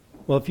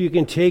Well, if you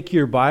can take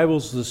your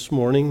Bibles this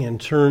morning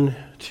and turn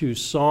to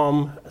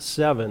Psalm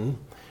 7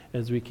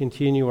 as we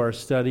continue our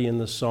study in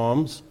the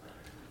Psalms.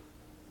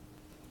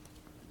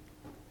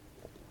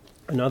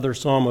 Another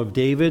Psalm of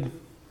David,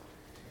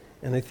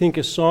 and I think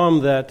a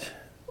psalm that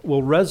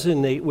will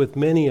resonate with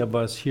many of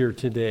us here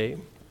today.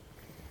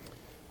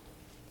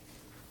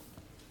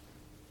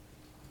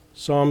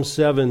 Psalm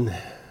 7,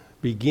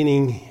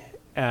 beginning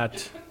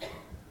at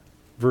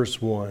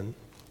verse 1.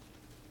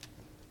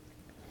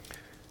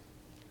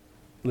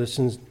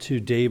 Listen to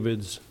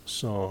David's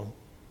song.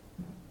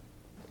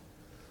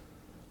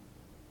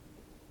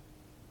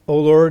 O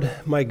Lord,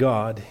 my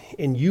God,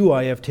 in you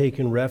I have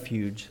taken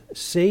refuge.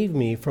 Save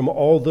me from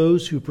all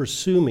those who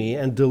pursue me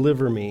and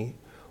deliver me,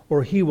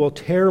 or he will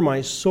tear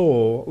my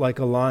soul like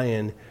a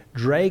lion,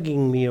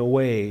 dragging me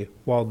away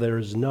while there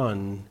is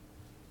none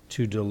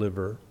to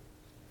deliver.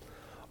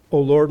 O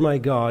Lord, my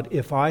God,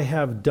 if I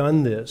have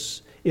done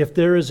this, if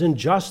there is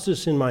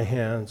injustice in my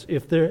hands,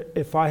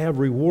 if I have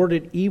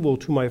rewarded evil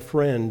to my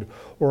friend,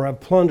 or have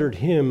plundered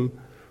him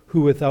who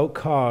without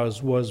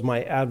cause was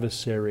my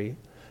adversary,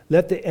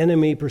 let the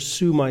enemy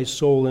pursue my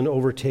soul and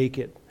overtake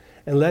it,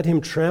 and let him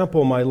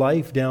trample my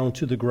life down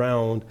to the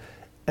ground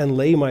and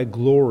lay my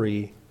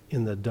glory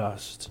in the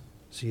dust.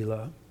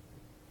 Selah.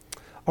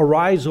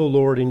 Arise, O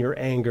Lord, in your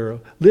anger.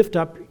 Lift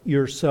up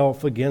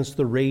yourself against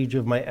the rage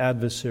of my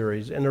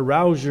adversaries, and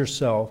arouse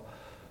yourself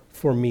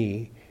for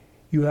me.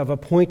 You have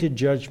appointed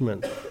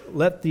judgment.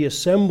 Let the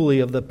assembly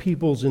of the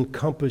peoples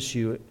encompass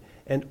you,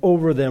 and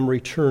over them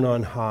return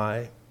on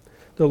high.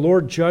 The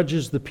Lord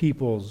judges the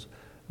peoples.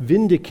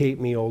 Vindicate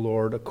me, O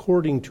Lord,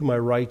 according to my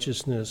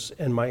righteousness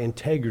and my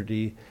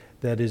integrity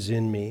that is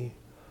in me.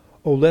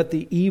 O let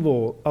the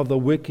evil of the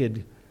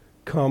wicked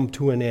come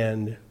to an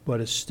end,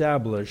 but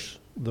establish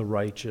the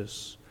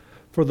righteous.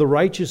 For the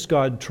righteous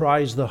God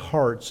tries the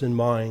hearts and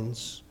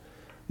minds.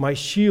 My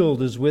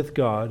shield is with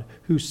God,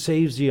 who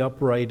saves the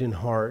upright in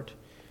heart.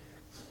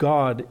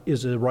 God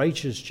is a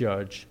righteous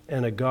judge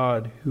and a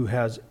God who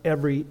has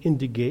every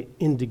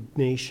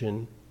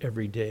indignation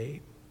every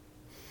day.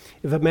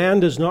 If a man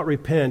does not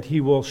repent,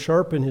 he will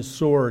sharpen his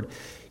sword.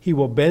 He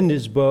will bend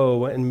his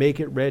bow and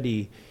make it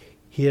ready.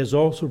 He has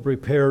also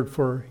prepared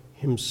for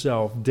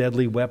himself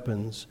deadly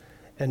weapons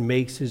and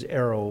makes his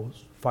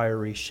arrows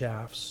fiery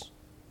shafts.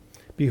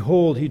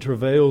 Behold, he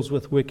travails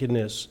with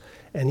wickedness,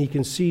 and he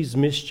conceives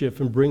mischief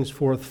and brings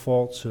forth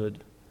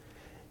falsehood.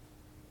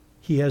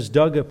 He has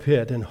dug a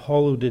pit and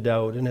hollowed it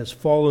out, and has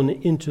fallen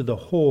into the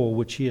hole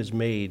which he has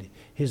made.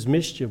 His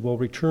mischief will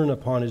return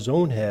upon his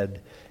own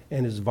head,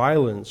 and his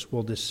violence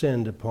will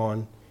descend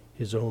upon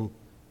his own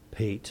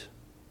pate.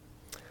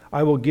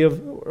 I will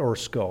give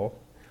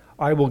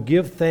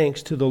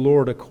thanks to the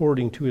Lord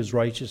according to his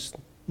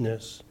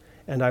righteousness,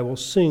 and I will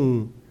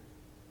sing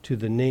to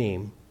the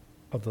name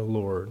of the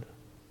Lord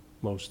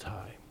Most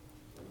High.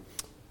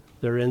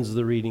 There ends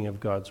the reading of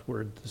God's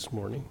word this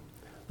morning.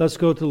 Let's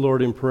go to the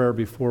Lord in prayer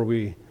before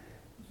we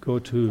go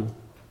to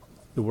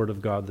the word of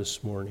God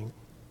this morning.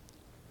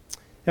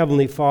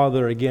 Heavenly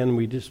Father, again,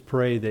 we just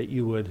pray that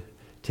you would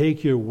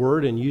take your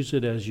word and use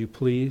it as you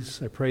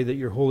please. I pray that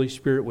your Holy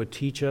Spirit would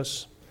teach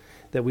us,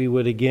 that we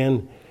would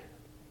again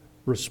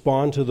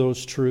respond to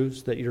those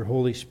truths, that your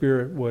Holy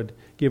Spirit would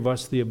give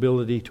us the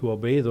ability to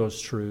obey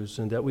those truths,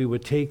 and that we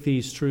would take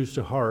these truths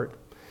to heart,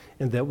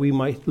 and that we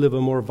might live a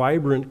more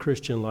vibrant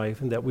Christian life,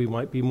 and that we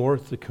might be more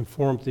to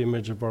conform to the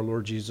image of our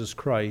Lord Jesus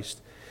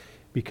Christ,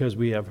 because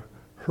we have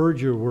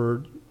heard your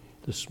word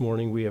this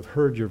morning, we have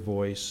heard your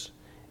voice,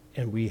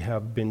 and we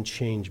have been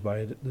changed by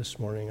it this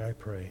morning, I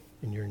pray.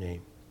 In your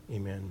name,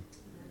 amen.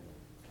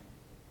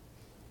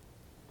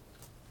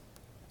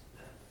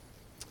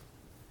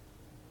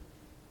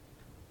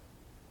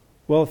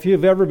 Well, if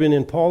you've ever been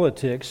in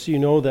politics, you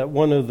know that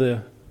one of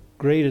the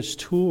greatest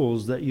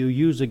tools that you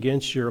use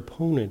against your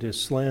opponent is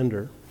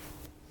slander.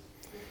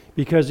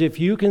 Because if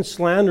you can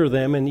slander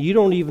them, and you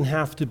don't even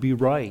have to be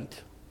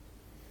right,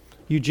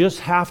 you just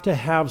have to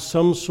have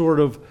some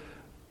sort of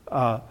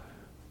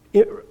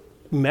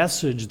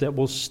message that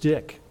will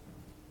stick.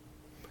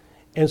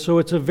 And so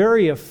it's a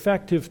very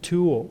effective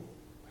tool.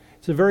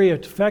 It's a very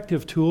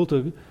effective tool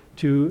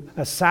to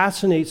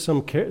assassinate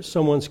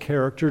someone's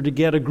character, to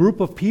get a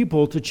group of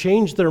people to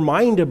change their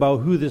mind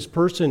about who this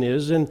person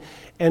is, and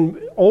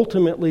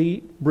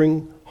ultimately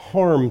bring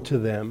harm to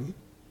them.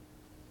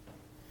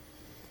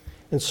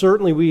 And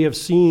certainly we have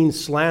seen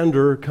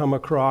slander come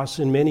across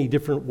in many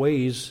different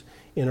ways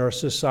in our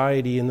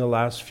society in the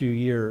last few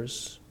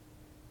years.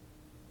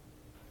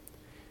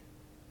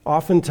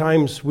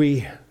 Oftentimes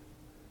we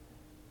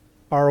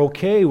are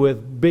okay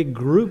with big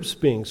groups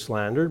being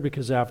slandered,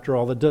 because after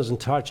all, it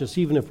doesn't touch us.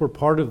 Even if we're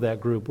part of that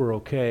group, we're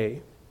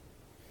okay.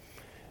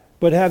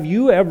 But have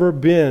you ever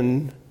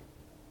been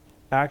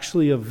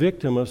actually a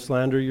victim of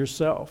slander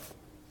yourself?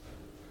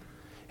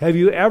 Have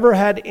you ever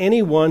had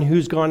anyone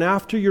who's gone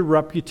after your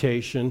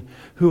reputation,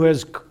 who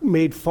has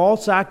made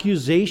false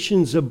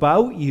accusations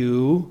about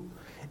you,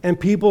 and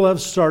people have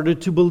started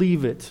to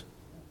believe it?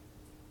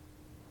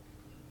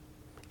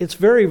 It's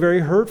very,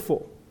 very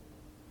hurtful.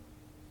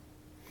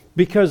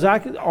 Because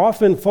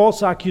often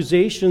false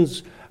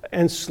accusations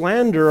and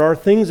slander are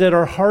things that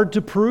are hard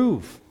to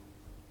prove.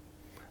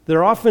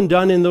 They're often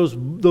done in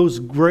those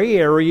gray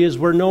areas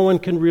where no one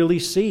can really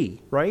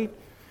see, right?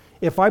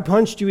 If I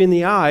punched you in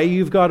the eye,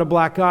 you've got a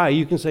black eye.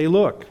 You can say,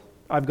 look,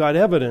 I've got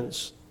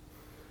evidence.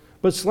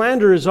 But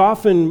slander is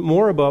often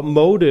more about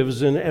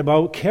motives and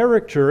about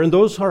character, and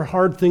those are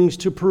hard things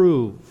to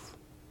prove.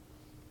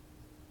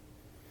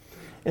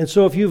 And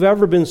so if you've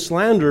ever been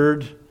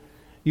slandered,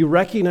 you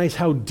recognize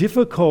how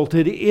difficult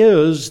it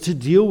is to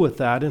deal with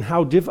that, and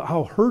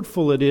how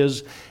hurtful it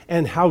is,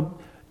 and how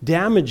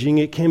damaging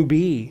it can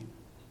be.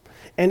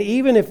 And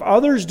even if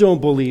others don't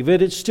believe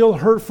it, it's still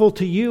hurtful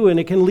to you, and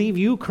it can leave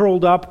you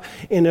curled up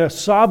in a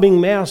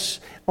sobbing mess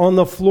on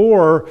the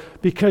floor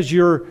because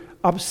you're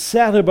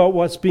upset about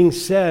what's being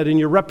said, and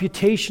your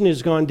reputation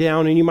has gone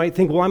down, and you might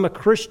think, well, I'm a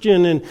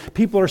Christian, and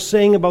people are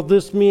saying about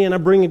this me, and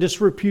I'm bringing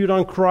disrepute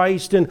on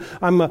Christ, and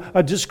I'm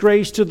a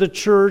disgrace to the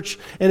church,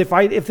 and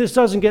if this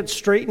doesn't get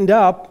straightened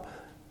up,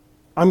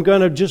 I'm going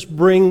to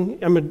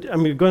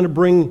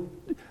bring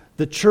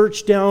the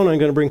church down, I'm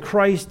going to bring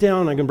Christ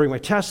down, I'm going to bring my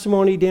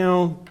testimony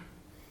down.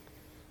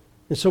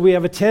 And so we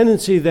have a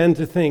tendency then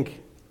to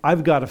think,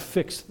 I've got to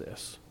fix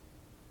this.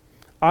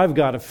 I've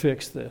got to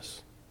fix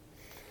this.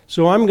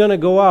 So I'm going to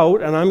go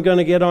out, and I'm going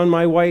to get on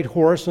my white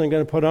horse, and I'm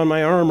going to put on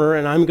my armor,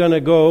 and I'm going to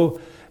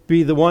go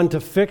be the one to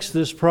fix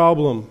this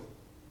problem.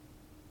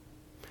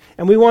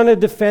 And we want to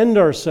defend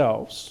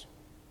ourselves.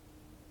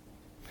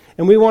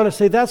 And we want to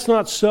say, that's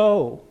not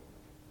so.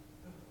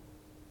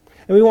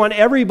 And we want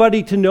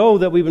everybody to know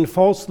that we've been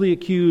falsely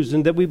accused,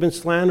 and that we've been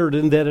slandered,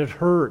 and that it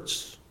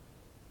hurts.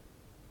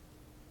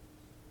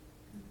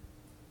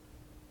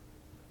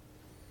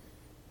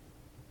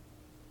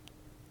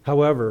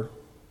 However,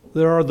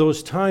 there are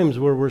those times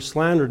where we're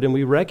slandered and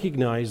we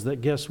recognize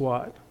that, guess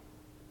what?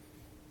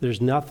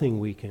 There's nothing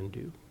we can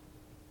do.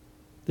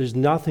 There's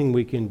nothing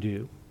we can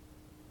do.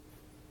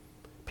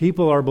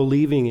 People are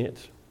believing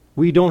it.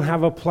 We don't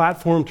have a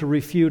platform to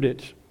refute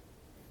it.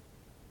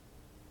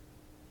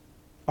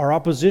 Our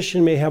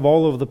opposition may have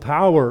all of the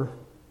power.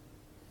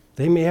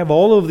 They may have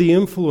all of the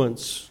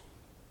influence.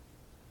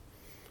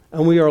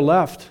 And we are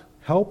left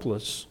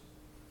helpless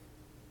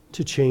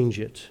to change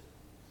it.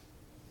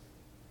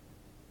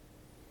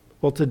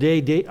 Well,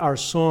 today our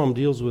psalm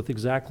deals with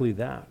exactly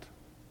that.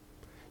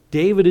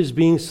 David is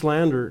being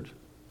slandered.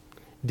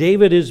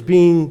 David is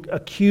being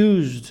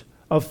accused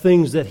of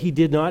things that he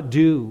did not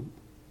do.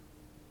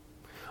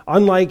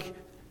 Unlike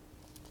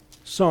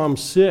Psalm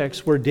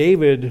 6, where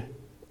David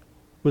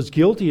was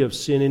guilty of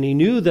sin and he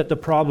knew that the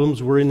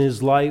problems were in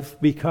his life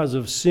because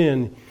of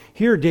sin,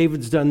 here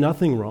David's done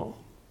nothing wrong.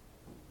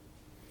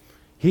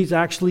 He's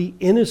actually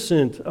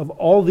innocent of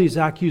all these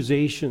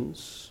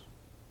accusations.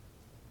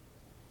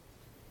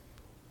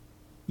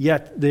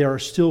 Yet they are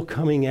still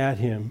coming at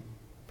him.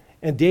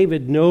 And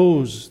David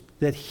knows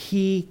that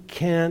he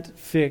can't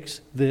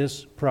fix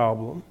this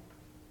problem.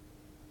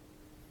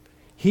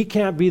 He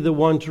can't be the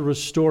one to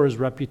restore his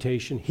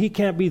reputation. He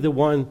can't be the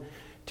one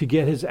to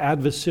get his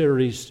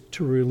adversaries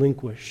to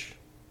relinquish.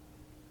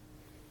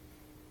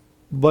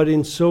 But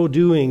in so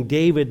doing,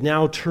 David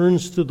now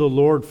turns to the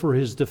Lord for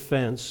his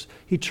defense.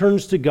 He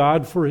turns to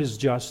God for his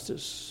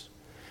justice.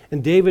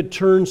 And David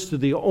turns to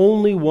the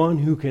only one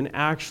who can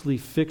actually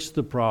fix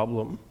the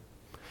problem.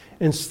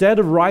 Instead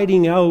of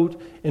riding out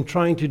and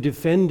trying to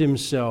defend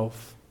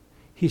himself,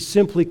 he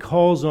simply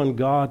calls on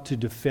God to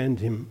defend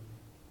him.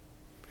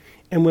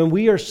 And when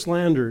we are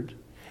slandered,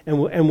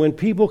 and when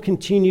people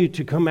continue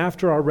to come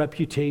after our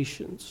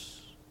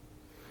reputations,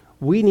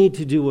 we need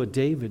to do what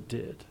David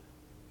did.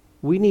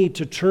 We need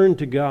to turn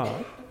to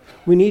God.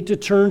 We need to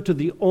turn to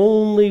the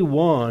only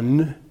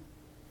one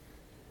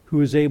who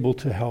is able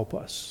to help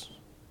us.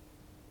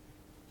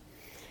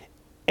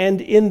 And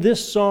in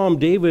this psalm,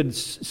 David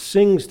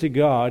sings to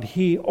God.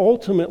 He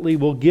ultimately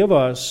will give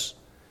us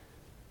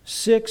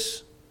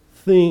six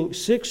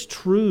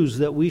truths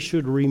that we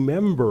should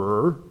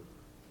remember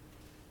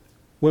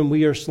when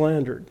we are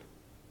slandered.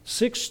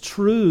 6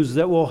 truths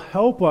that will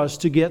help us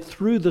to get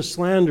through the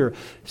slander.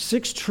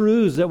 6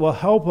 truths that will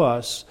help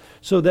us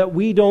so that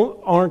we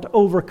aren't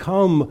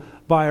overcome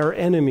by our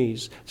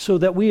enemies, so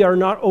that we are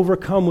not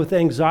overcome with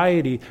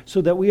anxiety,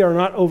 so that we are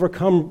not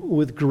overcome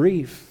with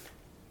grief.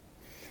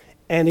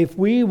 And if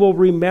we will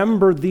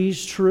remember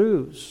these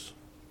truths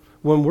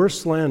when we're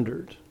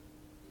slandered,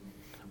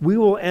 we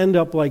will end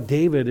up like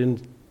David in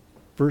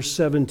verse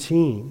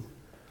 17,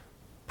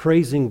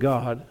 praising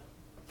God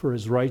for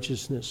his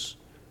righteousness,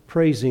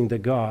 praising the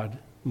God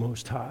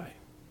Most High.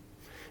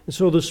 And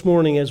so this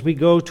morning, as we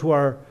go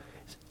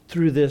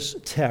through this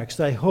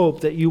text, I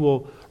hope that you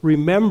will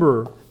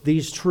remember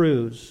these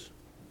truths,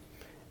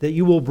 that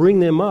you will bring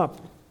them up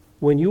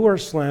when you are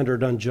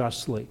slandered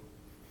unjustly,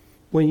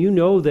 when you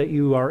know that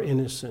you are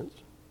innocent,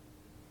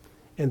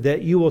 and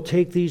that you will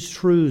take these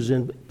truths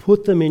and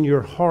put them in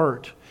your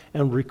heart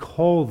and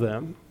recall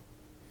them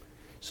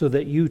so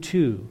that you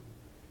too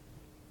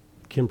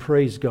can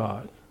praise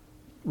God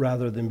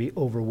rather than be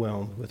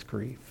overwhelmed with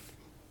grief.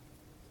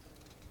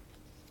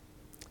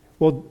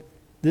 Well,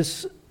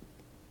 This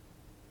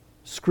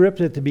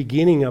script at the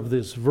beginning of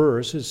this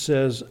verse, it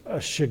says, A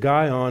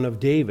SHIGGAION of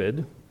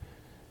David,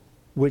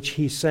 which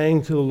he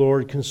sang to the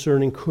Lord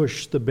concerning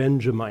CUSH the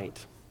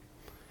Benjamite.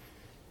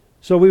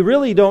 So we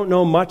really don't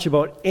know much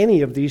about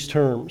any of these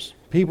terms.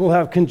 People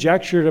have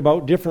conjectured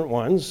about different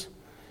ones.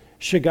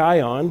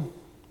 SHIGGAION,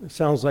 it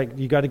sounds like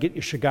you got to get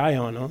your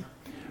SHIGGAION on.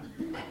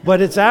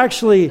 But it's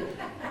actually,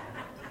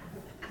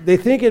 they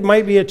think it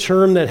might be a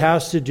term that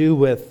has to do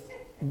with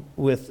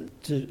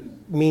to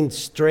mean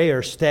stray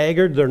or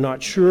staggered. They're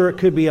not sure. It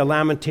could be a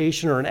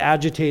lamentation or an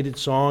agitated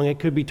song. It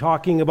could be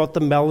talking about the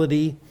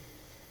melody,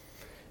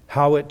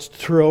 how it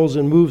thrills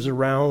and moves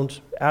around,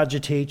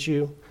 agitates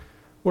you.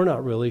 We're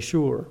not really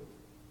sure.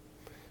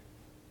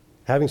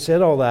 Having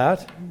said all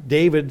that,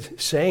 David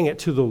sang it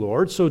to the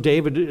Lord. So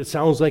David, it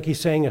sounds like he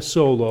sang a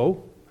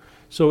solo.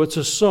 So it's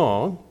a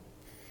song.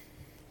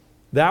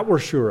 That we're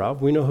sure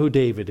of. We know who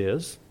David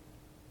is.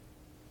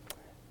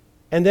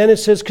 And then it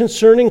says,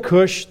 concerning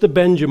CUSH the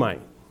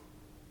Benjamite.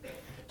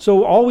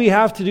 So all we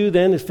have to do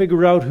then is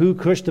figure out who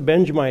CUSH the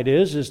Benjamite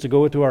is to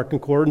go to our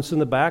concordance in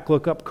the back,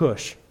 look up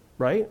CUSH,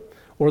 right?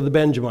 Or the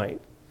Benjamite.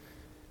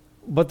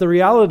 But the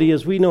reality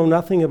is we know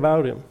nothing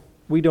about him.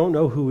 We don't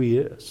know who he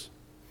is.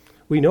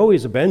 We know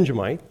he's a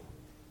Benjamite.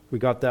 We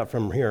got that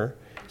from here.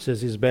 It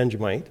says he's a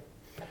Benjamite.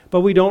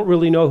 But we don't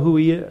really know who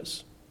he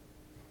is.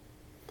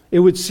 It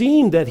would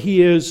seem that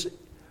he is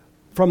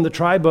from the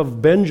tribe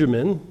of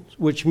Benjamin,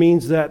 which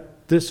means that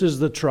this is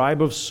the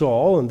tribe of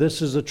Saul, and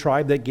this is the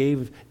tribe that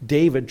gave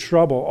David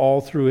trouble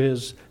all through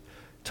his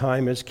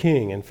time as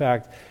king. In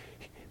fact,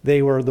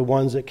 they were the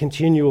ones that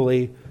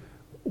continually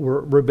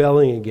were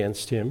rebelling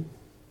against him.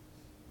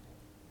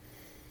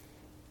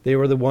 They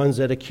were the ones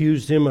that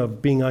accused him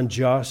of being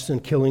unjust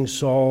and killing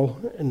Saul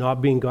and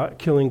not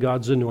killing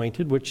God's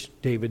anointed, which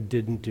David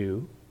didn't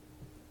do.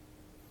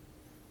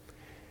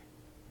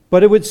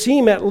 But it would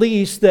seem at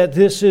least that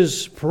this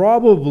is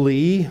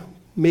probably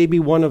maybe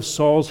one of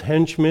Saul's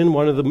henchmen,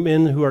 one of the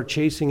men who are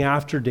chasing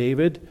after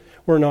David.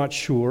 We're not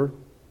sure.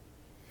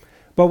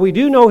 But we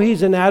do know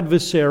he's an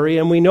adversary,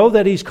 and we know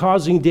that he's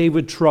causing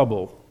David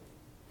trouble.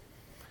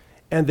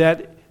 And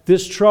that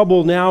this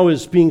trouble now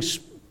is being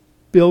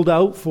spilled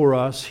out for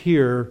us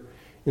here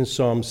in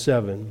Psalm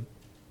 7.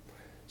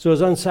 So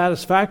as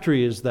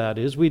unsatisfactory as that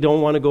is, we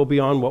don't want to go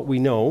beyond what we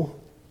know,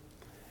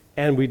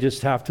 and we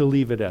just have to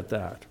leave it at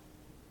that.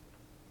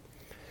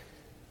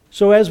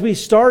 So as we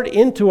start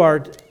into our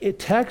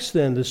text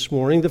then this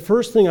morning, the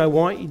first thing I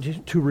want you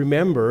to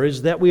remember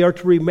is that we are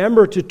to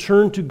remember to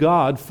turn to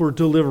God for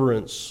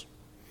deliverance.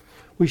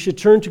 We should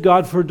turn to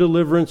God for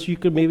deliverance. You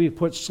could maybe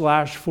put /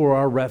 for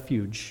our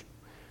refuge.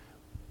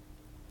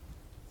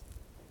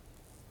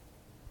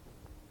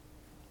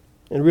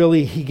 And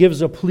really, he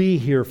gives a plea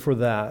here for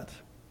that.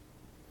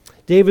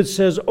 David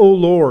says, O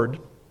Lord,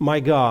 my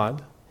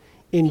God,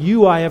 in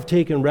you I have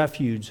taken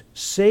refuge.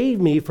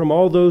 Save me from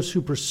all those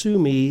who pursue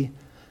me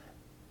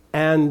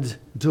and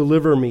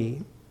deliver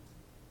me.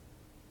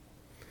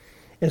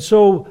 And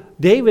so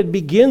David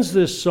begins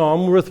this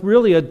psalm with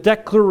really a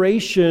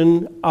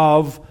declaration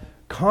of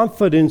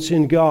confidence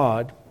in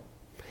God.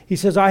 He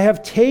says, I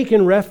have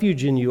taken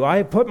refuge in you. I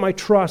have put my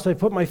trust, I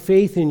put my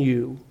faith in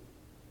you.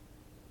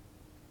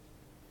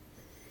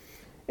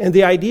 And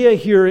the idea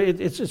here,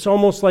 it's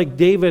almost like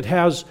David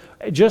has,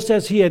 just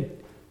as he had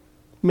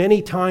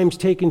many times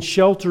taken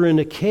shelter in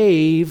a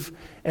cave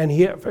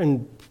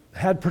and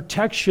had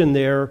protection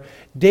there,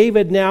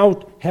 David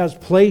now has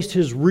placed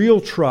his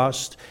real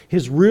trust,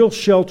 his real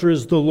shelter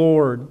is the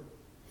Lord.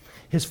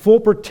 His full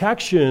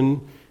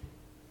protection,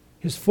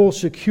 his full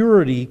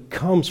security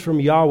comes from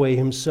Yahweh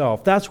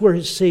himself. That's where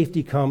his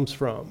safety comes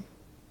from.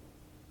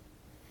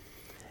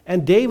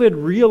 And David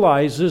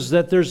realizes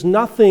that there's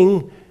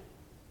nowhere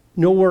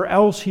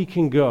else he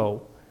can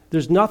go.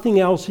 There's nothing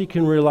else he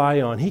can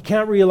rely on. He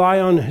can't rely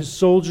on his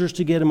soldiers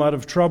to get him out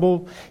of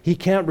trouble. He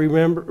can't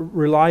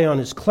rely on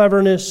his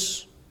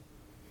cleverness.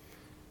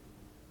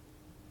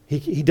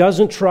 He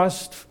doesn't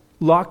trust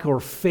luck or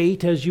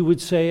fate, as you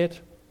would say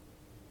it,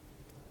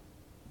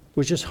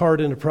 which is hard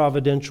in a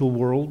providential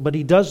world, but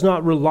he does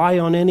not rely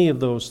on any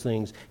of those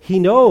things. He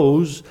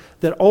knows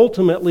that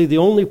ultimately the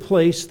only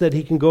place that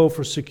he can go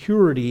for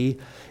security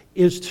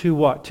is to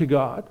what? To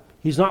God.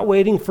 He's not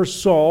waiting for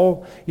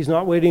Saul. He's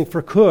not waiting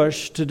for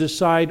CUSH to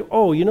decide,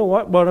 oh, you know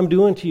what I'm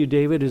doing to you,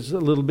 David, is a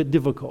little bit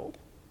difficult.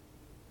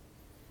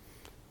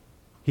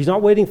 He's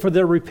not waiting for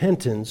their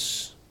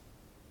repentance.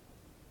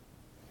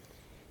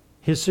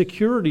 His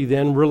security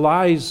then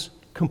relies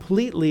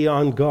completely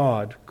on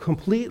God,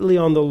 completely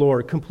on the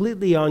Lord,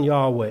 completely on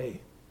Yahweh.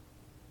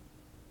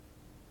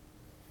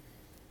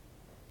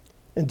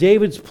 And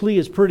David's plea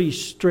is pretty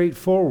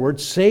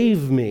straightforward.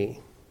 Save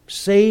me.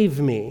 Save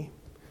me.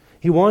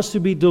 He wants to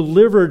be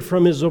delivered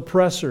from his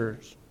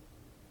oppressors.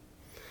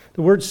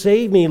 The word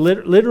save me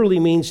literally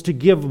means to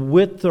give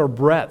width or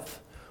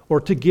breadth,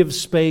 or to give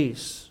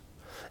space.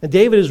 And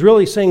David is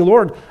really saying,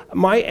 Lord,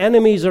 my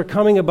enemies are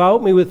coming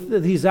about me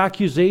with these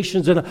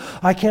accusations, and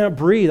I can't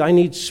breathe. I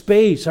need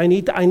space. I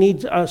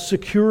need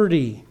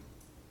security.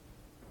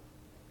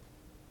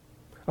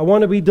 I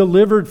want to be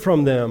delivered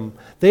from them.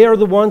 They are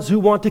the ones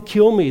who want to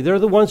kill me. They're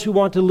the ones who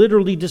want to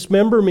literally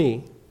dismember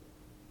me,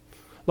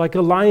 like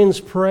a lion's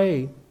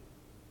prey.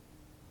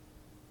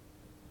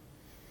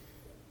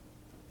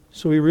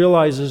 So he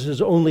realizes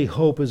his only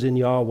hope is in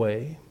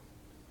Yahweh.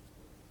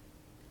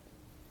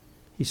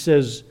 He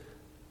says,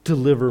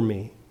 deliver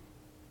me,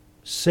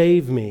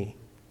 save me,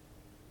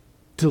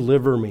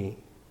 deliver me.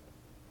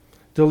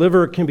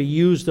 Deliver can be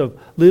used of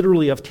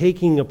literally of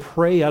taking a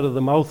prey out of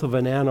the mouth of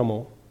an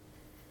animal.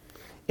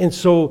 And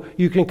so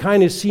you can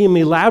kind of see him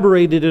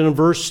elaborated in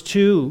verse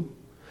 2.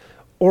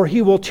 Or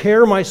he will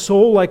tear my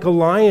soul like a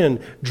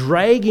lion,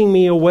 dragging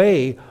me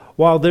away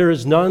while there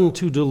is none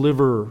to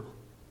deliver.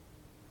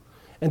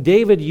 And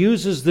David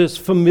uses this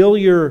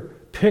familiar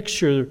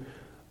picture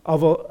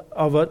of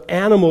an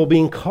animal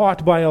being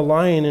caught by a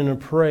lion in a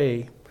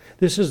prey.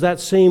 This is that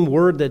same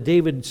word that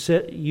David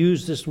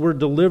used, this word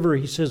deliver.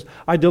 He says,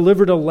 I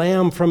delivered a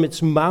lamb from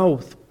its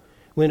mouth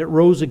when it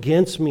rose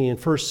against me in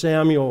 1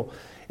 Samuel.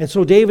 And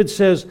so David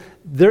says,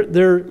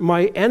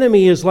 my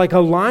enemy is like a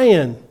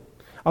lion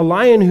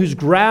who's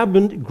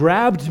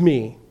grabbed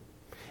me.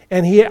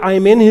 And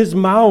I'm in his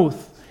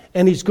mouth.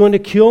 And he's going to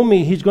kill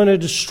me. He's going to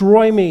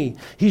destroy me.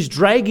 He's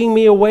dragging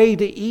me away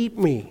to eat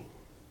me.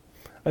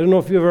 I don't know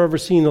if you've ever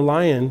seen a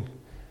lion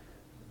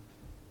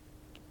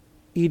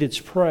eat its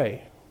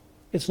prey.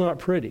 It's not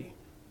pretty,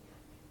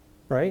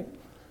 right?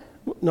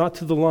 Not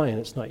to the lion,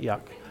 it's not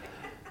yuck.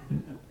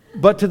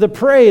 But to the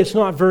prey, it's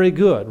not very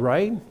good,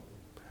 right?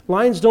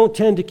 Lions don't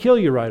tend to kill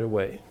you right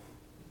away.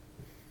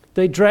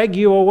 They drag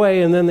you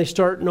away and then they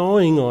start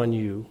gnawing on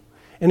you.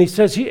 And he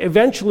says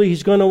eventually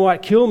he's going to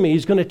kill me.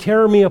 He's going to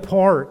tear me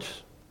apart.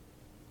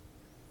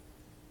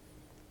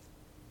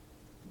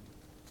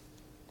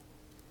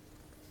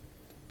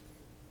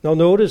 Now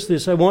notice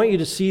this. I want you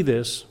to see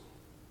this.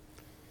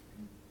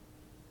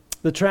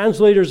 The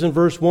translators in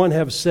verse 1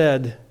 have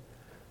said,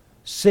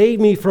 save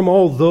me from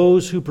all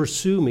those who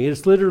pursue me.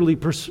 It's literally,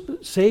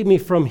 save me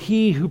from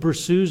he who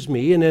pursues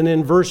me. And then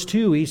in verse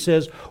 2 he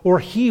says, or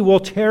he will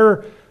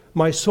tear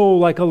my soul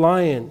like a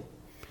lion.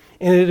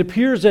 And it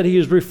appears that he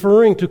is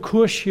referring to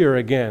CUSH here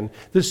again,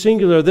 the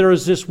singular. There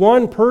is this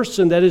one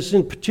person that is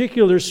in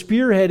particular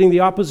spearheading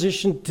the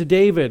opposition to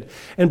David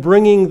and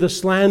bringing the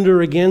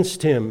slander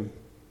against him.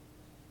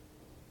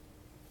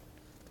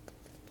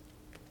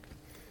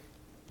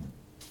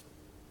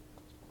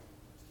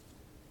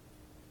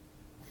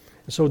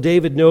 So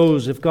David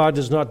knows if God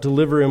does not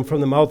deliver him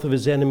from the mouth of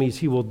his enemies,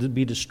 he will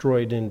be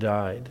destroyed and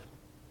died,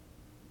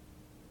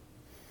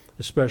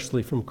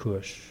 especially from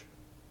CUSH.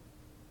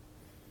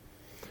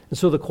 And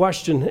so the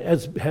question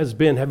has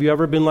been, have you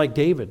ever been like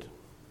David?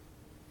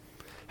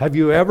 Have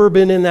you ever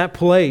been in that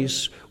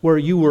place where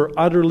you were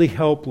utterly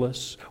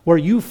helpless, where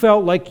you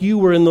felt like you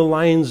were in the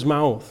lion's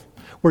mouth,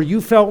 where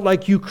you felt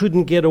like you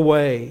couldn't get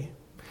away,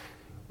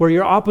 where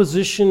your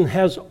opposition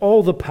has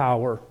all the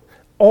power,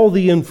 all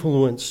the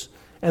influence,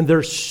 and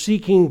they're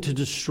seeking to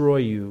destroy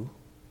you?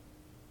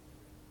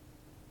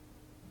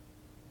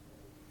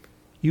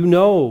 You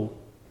know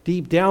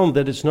deep down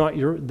that it's not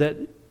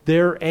that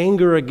their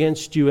anger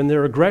against you and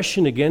their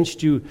aggression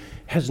against you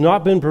has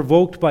not been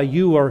provoked by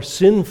you or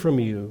sin from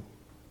you.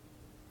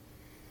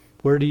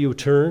 Where do you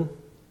turn?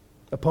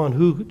 Upon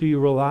who do you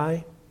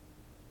rely?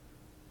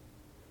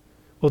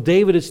 Well,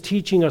 David is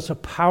teaching us a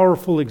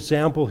powerful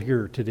example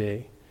here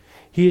today.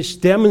 He is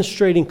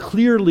demonstrating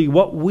clearly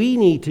what we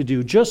need to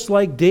do. Just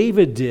like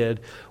David did,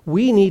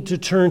 we need to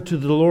turn to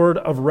the Lord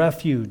of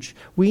refuge.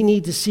 We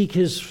need to seek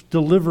his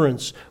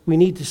deliverance. We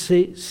need to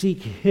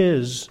seek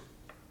his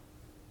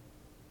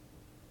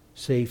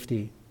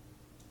safety.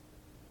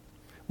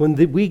 When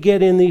we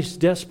get in these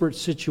desperate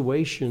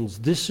situations,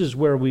 this is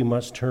where we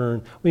must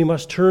turn. We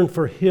must turn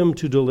for him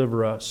to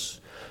deliver us.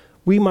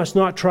 We must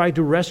not try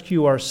to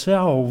rescue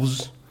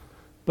ourselves,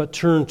 but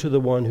turn to the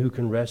one who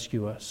can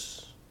rescue us.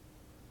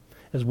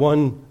 As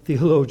one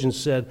theologian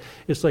said,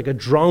 it's like a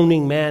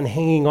drowning man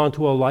hanging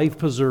onto a life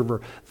preserver.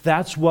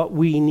 That's what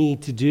we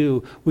need to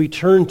do. We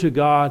turn to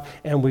God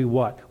and we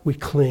what? We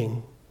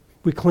cling.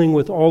 We cling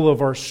with all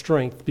of our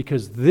strength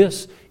because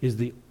this is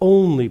the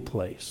only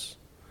place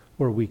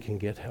where we can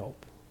get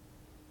help.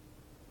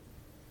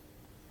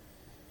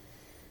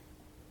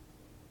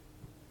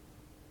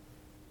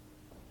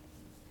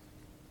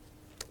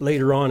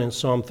 Later on in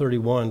Psalm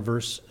 31,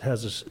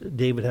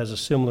 David has a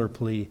similar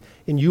plea.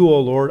 In you, O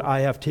Lord, I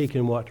have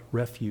taken what?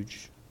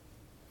 Refuge.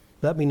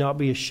 Let me not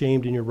be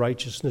ashamed in your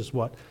righteousness.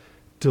 What?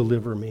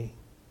 Deliver me.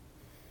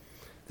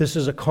 This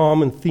is a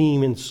common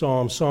theme in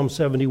Psalm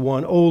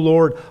 71. O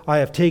Lord, I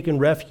have taken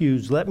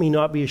refuge. Let me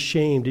not be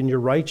ashamed in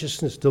your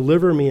righteousness.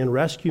 Deliver me and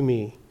rescue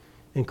me.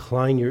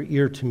 Incline your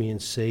ear to me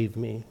and save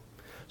me.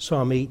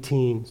 Psalm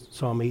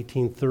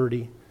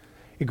 18:30.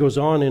 It goes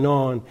on and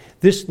on.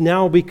 This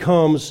now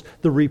becomes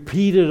the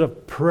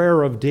repeated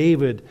prayer of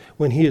David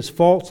when he is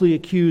falsely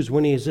accused,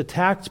 when he is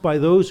attacked by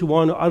those who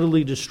want to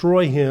utterly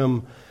destroy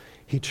him.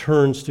 He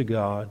turns to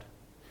God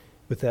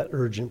with that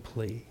urgent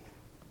plea.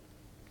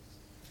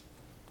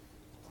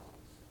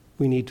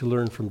 We need to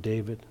learn from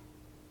David.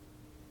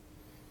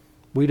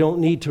 We don't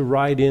need to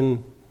ride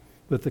in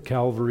with the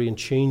Calvary and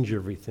change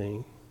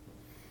everything.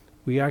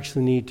 We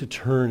actually need to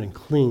turn and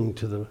cling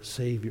to the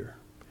Savior.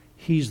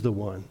 He's the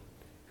one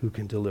who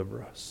can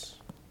deliver us.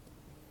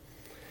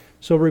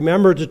 So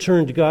remember to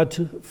turn to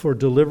God for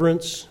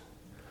deliverance.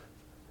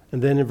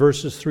 And then in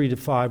verses 3 to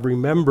 5,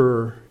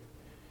 remember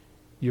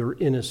your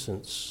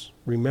innocence.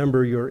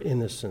 Remember your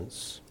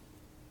innocence.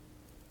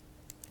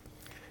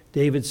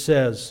 David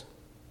says,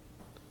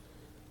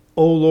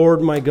 O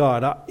Lord my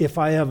God, if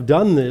I have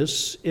done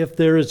this, if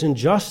there is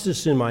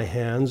injustice in my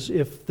hands,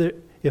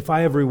 if I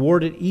have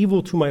rewarded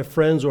evil to my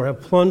friends or have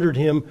plundered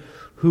him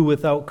who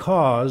without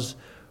cause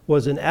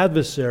was an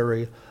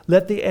adversary,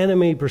 let the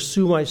enemy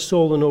pursue my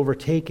soul and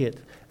overtake it,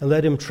 and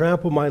let him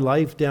trample my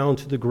life down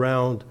to the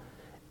ground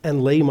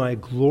and lay my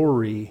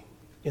glory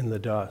in the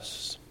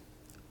dust.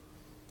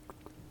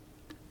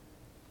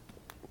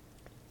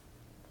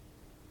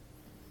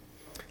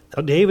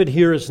 Now David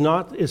here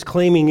is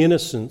claiming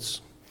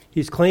innocence.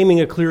 He's claiming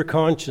a clear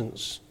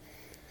conscience.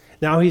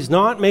 Now, he's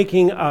not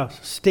making a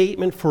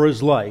statement for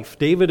his life.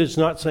 David is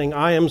not saying,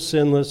 I am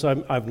sinless,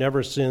 I've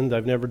never sinned,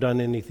 I've never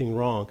done anything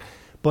wrong.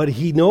 But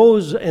he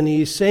knows, and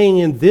he's saying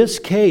in this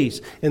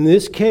case,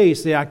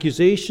 the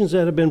accusations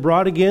that have been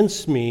brought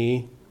against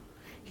me,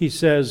 he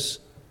says,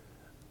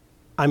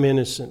 I'm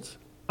innocent.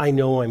 I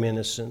know I'm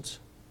innocent.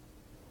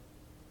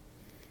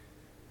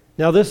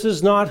 Now, this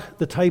is not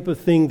the type of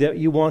thing that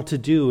you want to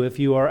do if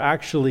you are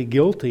actually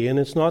guilty, and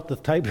it's not the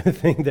type of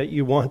thing that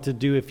you want to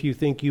do if you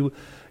think you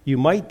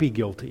might be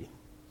guilty.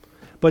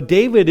 But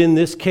David, in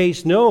this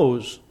case,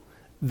 knows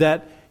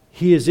that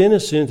he is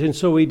innocent, and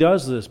so he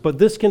does this. But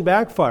this can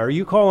backfire.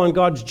 You call on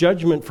God's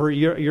judgment for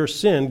your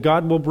sin,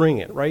 God will bring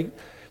it, right?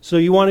 So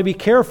you want to be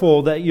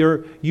careful that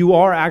you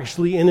are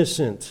actually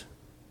innocent.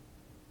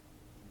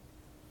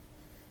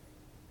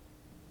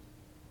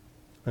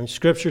 And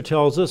Scripture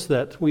tells us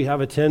that we have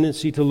a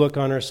tendency to look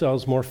on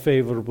ourselves more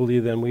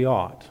favorably than we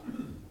ought.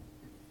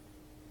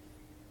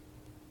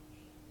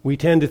 We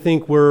tend to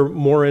think we're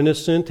more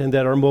innocent and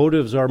that our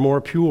motives are more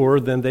pure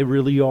than they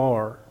really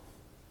are.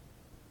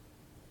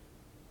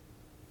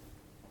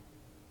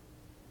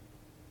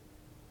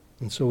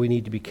 And so we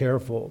need to be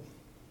careful.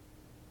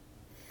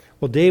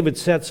 Well, David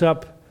sets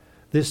up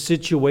this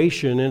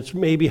situation, and it's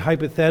maybe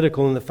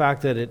hypothetical in the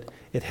fact that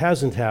it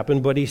hasn't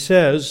happened, but he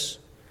says,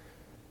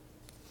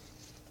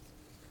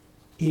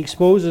 he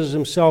exposes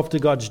himself to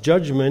God's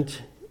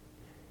judgment,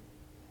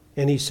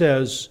 and he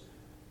says,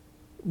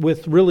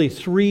 with really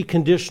three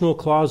conditional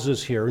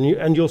clauses here,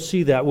 and you'll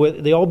see that.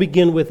 They all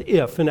begin with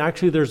if, and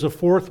actually there's a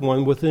fourth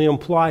one with an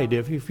implied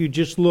if you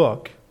just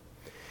look.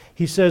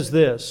 He says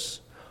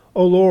this,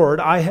 O Lord,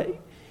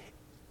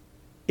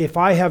 if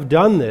I have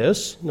done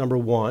this, number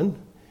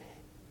one,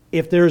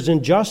 if there is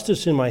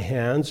injustice in my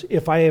hands,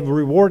 if I have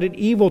rewarded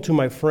evil to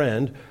my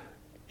friend,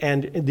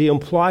 and the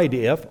implied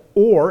if,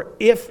 or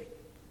if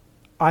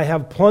I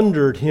have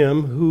plundered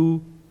him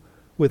who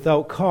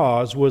without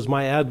cause was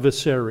my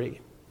adversary.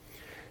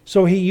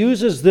 So he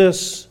uses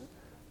these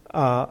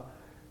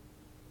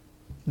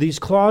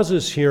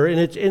clauses here, and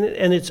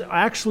it's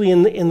actually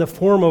in the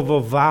form of a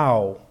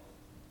vow.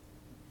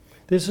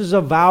 This is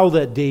a vow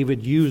that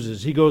David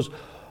uses. He goes,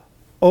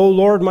 O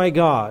Lord my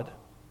God,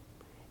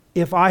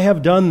 if I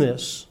have done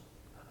this,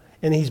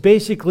 and he's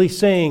basically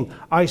saying,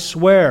 I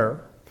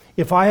swear,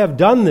 if I have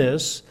done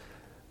this,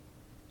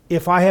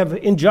 if I have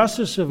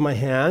injustice of my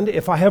hand,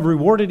 if I have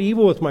rewarded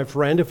evil with my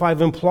friend, if I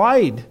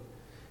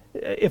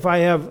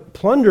have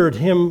plundered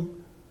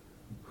him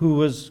who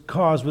was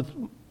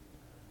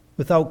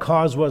without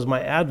cause was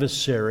my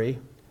adversary,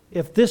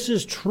 if this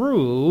is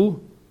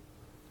true,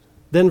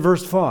 then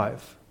verse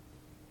 5.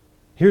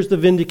 Here's the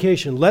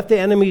vindication. Let the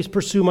enemies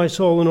pursue my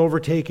soul and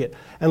overtake it,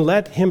 and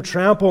let him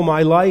trample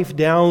my life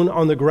down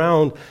on the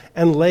ground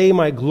and lay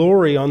my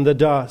glory on the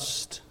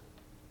dust.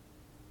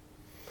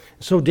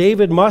 So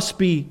David must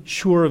be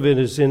sure of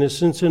his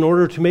innocence in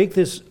order to make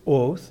this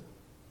oath.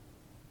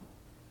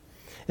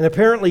 And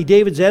apparently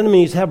David's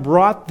enemies have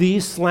brought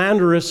these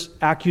slanderous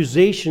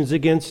accusations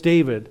against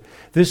David.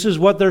 This is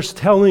what they're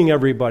telling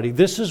everybody.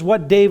 This is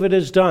what David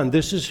has done.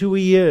 This is who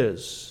he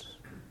is.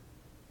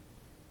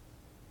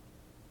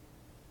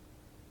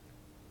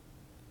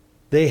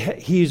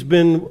 He's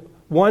been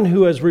one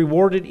who has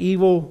rewarded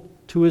evil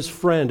to his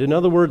friend. In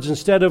other words,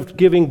 instead of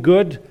giving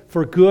good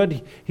for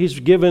good, he's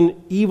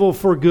given evil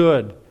for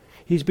good.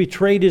 He's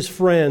betrayed his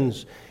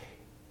friends.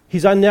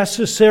 He's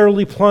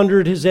unnecessarily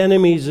plundered his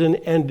enemies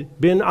and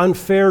been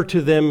unfair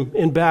to them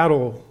in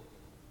battle.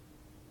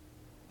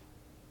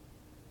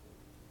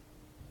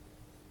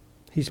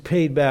 He's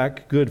paid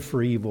back good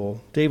for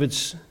evil.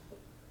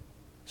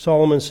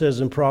 Solomon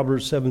says in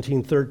Proverbs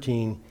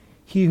 17:13,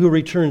 he who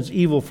returns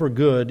evil for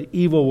good,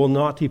 evil will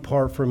not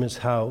depart from his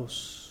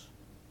house.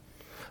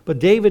 But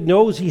David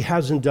knows he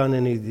hasn't done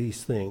any of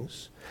these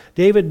things.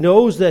 David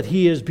knows that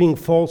he is being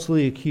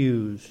falsely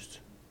accused.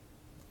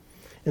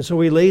 And so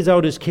he lays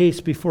out his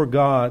case before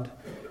God,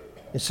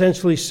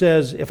 essentially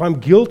says, if I'm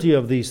guilty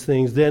of these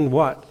things, then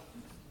what?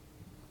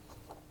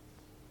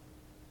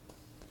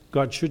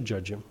 God should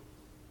judge him.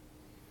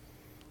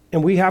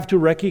 And we have to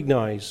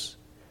recognize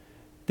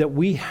that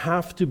we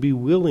have to be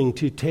willing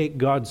to take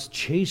God's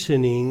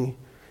chastening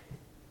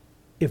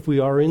if we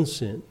are in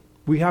sin.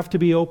 We have to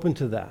be open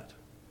to that.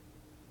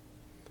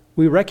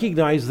 We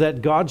recognize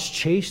that God's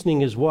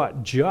chastening is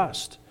what?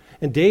 Just.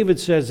 And David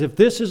says, if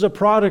this is a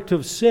product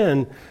of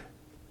sin,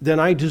 then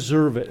I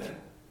deserve it.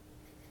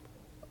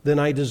 Then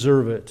I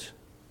deserve it.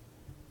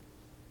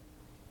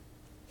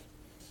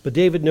 But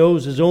David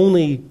knows his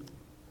only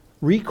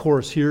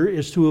recourse here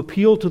is to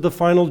appeal to the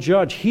final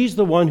judge. He's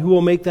the one who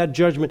will make that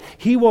judgment.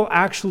 He will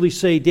actually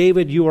say,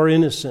 David, you are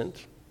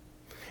innocent.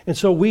 And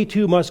so we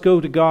too must go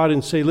to God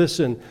and say,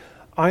 listen,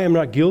 I am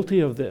not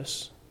guilty of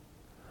this.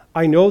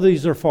 I know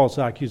these are false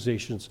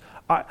accusations.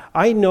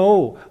 I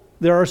know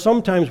there are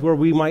some times where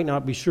we might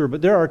not be sure,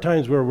 but there are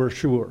times where we're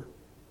sure.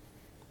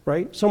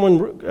 Right?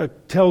 Someone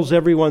tells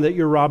everyone that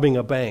you're robbing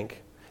a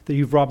bank, that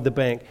you've robbed the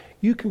bank.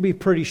 You can be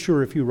pretty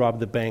sure if you robbed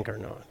the bank or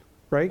not.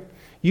 Right?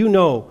 You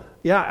know,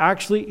 yeah,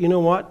 actually, you know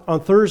what? On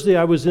Thursday,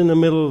 I was in the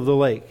middle of the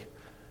lake.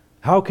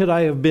 How could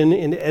I have been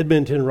in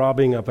Edmonton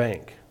robbing a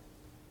bank?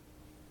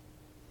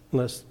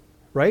 Unless,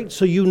 right?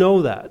 So you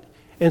know that.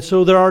 And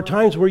so there are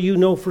times where you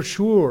know for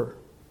sure.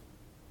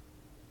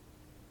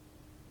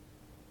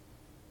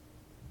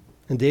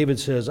 And David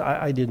says,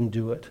 I didn't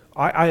do it.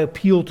 I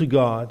appeal to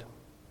God.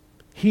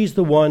 He's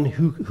the one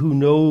who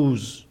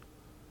knows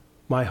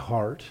my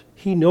heart.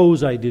 He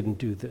knows I didn't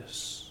do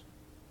this.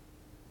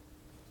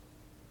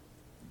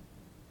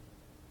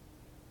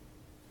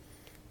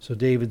 So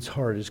David's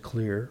heart is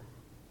clear.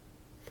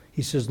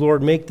 He says,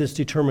 Lord, make this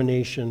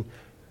determination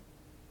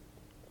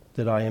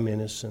that I am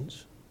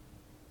innocent.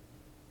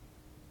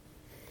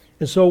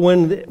 And so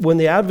when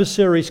the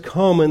adversaries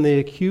come and they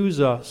accuse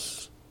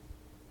us,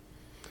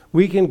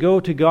 we can go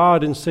to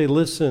God and say,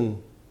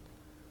 listen,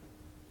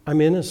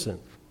 I'm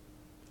innocent.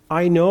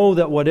 I know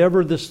that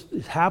whatever this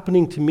is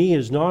happening to me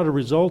is not a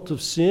result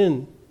of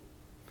sin.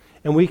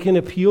 And we can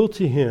appeal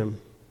to Him.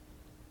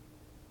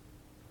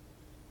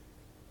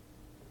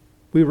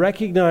 We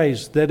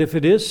recognize that if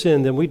it is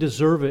sin, then we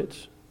deserve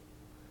it.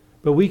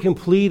 But we can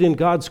plead in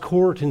God's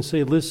court and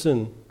say,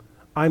 listen,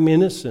 I'm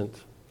innocent.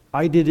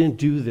 I didn't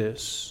do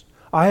this.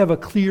 I have a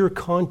clear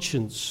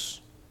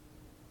conscience.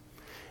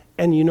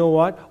 And you know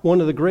what?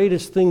 One of the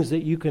greatest things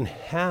that you can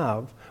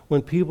have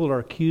when people are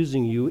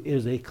accusing you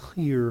is a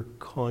clear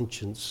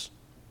conscience.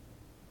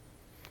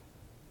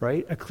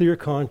 Right? A clear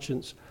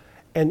conscience.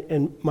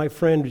 And my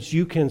friends,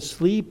 you can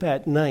sleep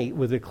at night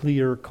with a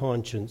clear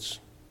conscience.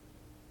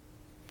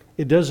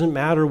 It doesn't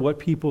matter what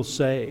people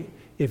say.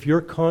 If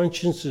your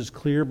conscience is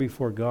clear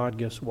before God,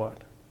 guess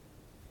what?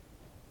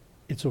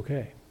 It's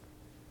okay.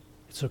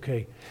 It's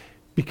okay.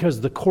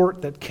 Because the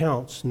court that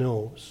counts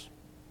knows.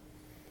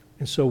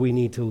 And so we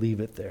need to leave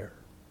it there.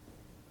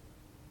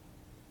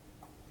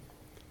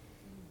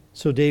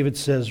 So David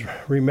says,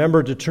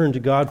 remember to turn to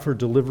God for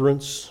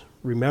deliverance.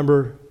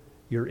 Remember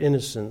your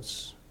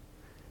innocence.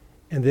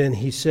 And then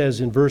he says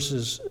in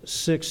verses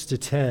 6 to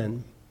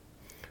 10,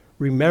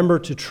 remember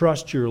to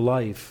trust your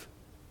life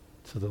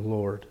to the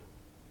Lord.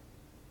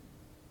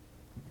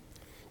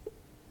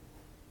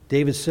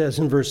 David says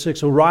in verse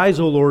 6, arise,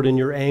 O Lord, in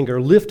your anger.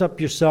 Lift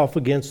up yourself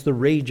against the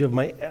rage of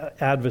my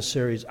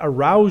adversaries.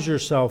 Arouse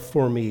yourself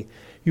for me.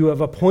 You have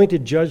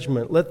appointed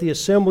judgment. Let the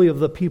assembly of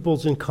the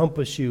peoples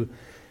encompass you,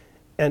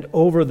 and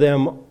over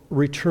them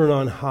return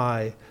on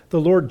high.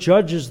 The Lord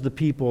judges the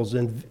peoples,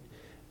 and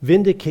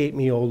vindicate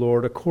me, O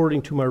Lord,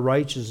 according to my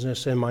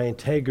righteousness and my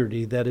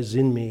integrity that is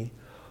in me.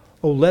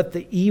 O let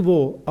the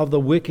evil of the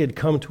wicked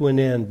come to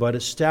an end, but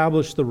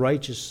establish the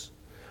righteous.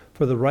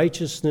 For the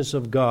righteousness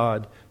of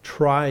God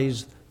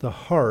tries the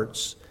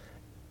hearts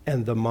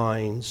and the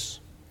minds.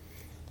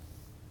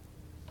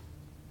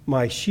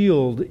 My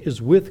shield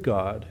is with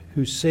God,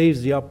 who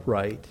saves the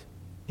upright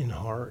in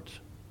heart.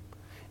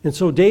 And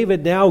so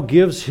David now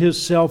gives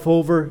himself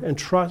over and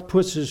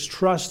puts his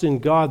trust in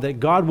God, that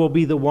God will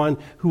be the one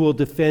who will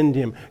defend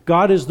him.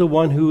 God is the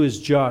one who is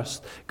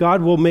just.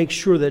 God will make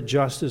sure that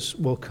justice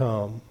will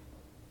come.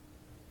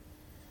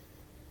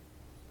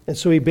 And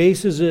so he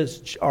bases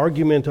his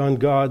argument on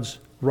God's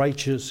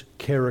righteous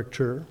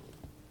character.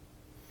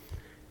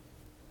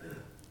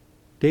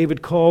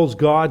 David calls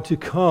God to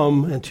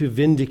come and to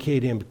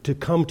vindicate him, to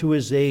come to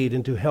his aid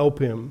and to help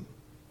him.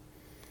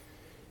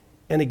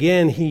 And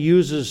again, he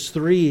uses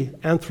three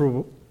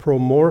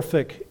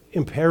anthropomorphic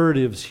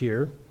imperatives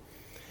here.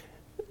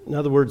 In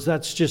other words,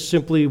 that's just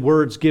simply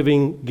words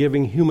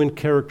giving human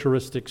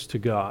characteristics to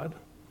God.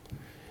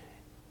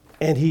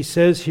 And he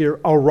says here,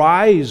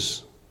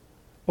 arise,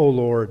 O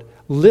Lord,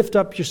 lift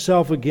up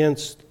yourself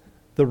against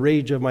the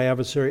rage of my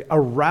adversary.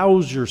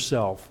 Arouse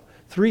yourself.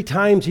 3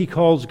 times he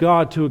calls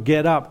God to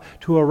get up,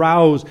 to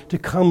arouse, to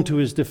come to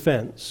his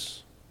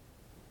defense.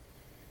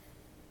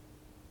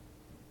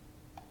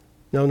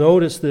 Now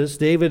notice this,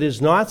 David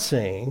is not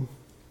saying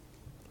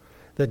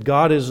that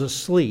God is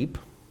asleep,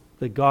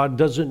 that God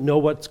doesn't know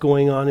what's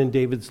going on in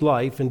David's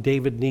life and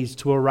David needs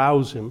to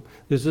arouse him.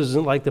 This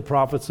isn't like the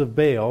prophets of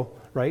Baal,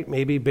 right?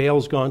 Maybe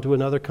Baal's gone to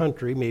another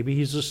country, maybe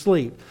he's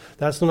asleep.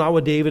 That's not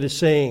what David is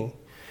saying.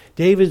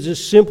 David is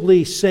just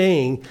simply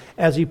saying,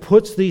 as he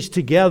puts these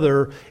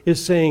together,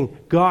 is saying,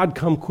 God,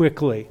 come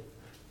quickly.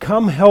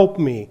 Come help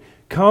me.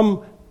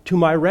 Come to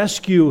my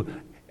rescue,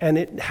 and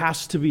it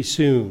has to be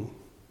soon.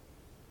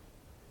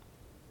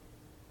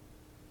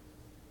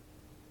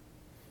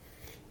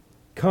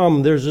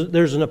 Come, there's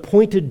an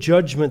appointed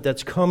judgment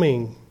that's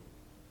coming.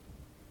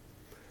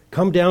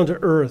 Come down to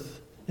earth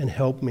and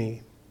help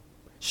me.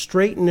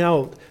 Straighten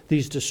out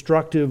these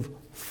destructive,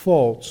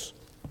 false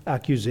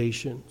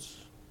accusations.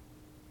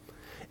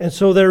 And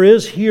so there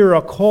is here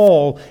a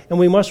call, and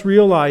we must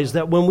realize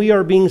that when we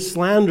are being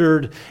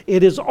slandered,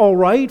 it is all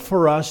right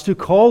for us to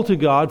call to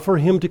God for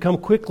Him to come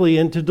quickly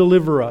and to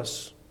deliver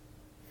us.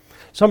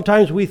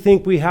 Sometimes we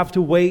think we have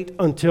to wait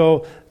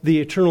until the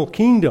eternal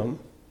kingdom.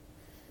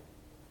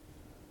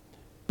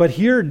 But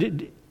here,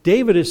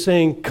 David is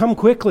saying, come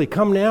quickly,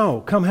 come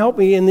now, come help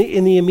me in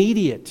the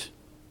immediate.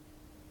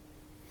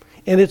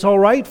 And it's all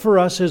right for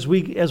us as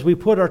we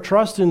put our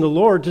trust in the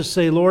Lord to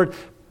say, Lord,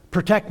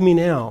 protect me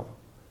now.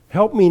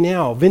 Help me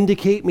now.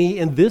 Vindicate me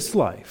in this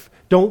life.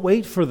 Don't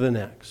wait for the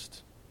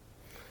next.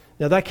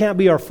 Now, that can't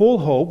be our full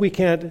hope. We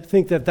can't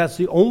think that that's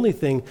the only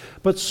thing.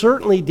 But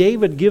certainly,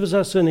 David gives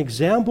us an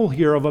example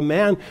here of a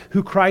man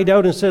who cried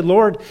out and said,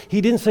 Lord,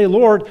 he didn't say,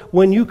 Lord,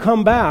 when you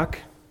come back,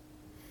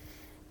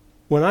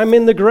 when I'm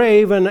in the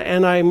grave and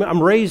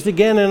I'm raised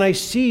again and I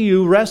see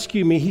you,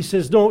 rescue me. He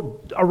says, don't,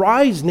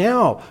 arise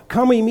now.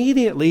 Come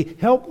immediately.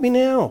 Help me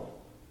now.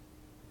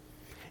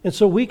 And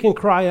so we can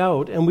cry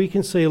out and we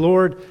can say,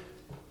 Lord,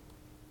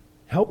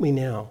 help me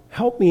now.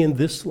 Help me in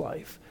this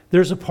life.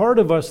 There's a part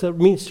of us that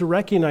needs to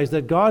recognize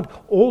that God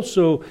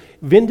also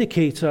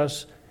vindicates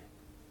us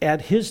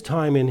at His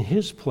time in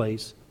His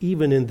place,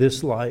 even in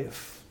this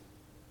life.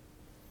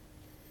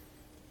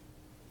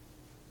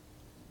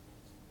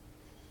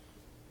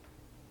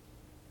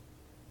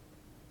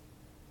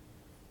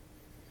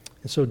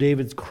 And so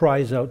David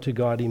cries out to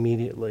God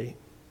immediately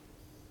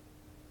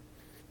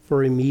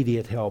for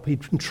immediate help. He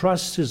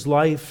entrusts his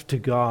life to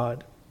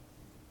God.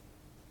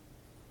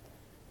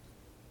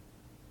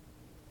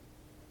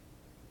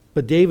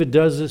 But David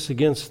does this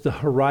against the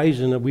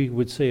horizon of, we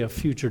would say, a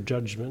future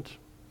judgment.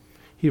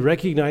 He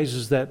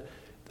recognizes that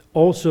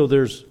also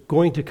there's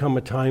going to come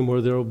a time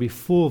where there will be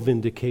full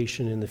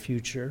vindication in the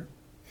future.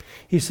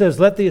 He says,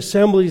 let the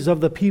assemblies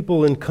of the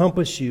people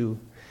encompass you,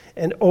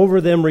 and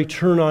over them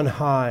return on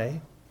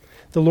high.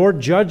 The Lord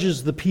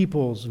judges the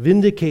peoples.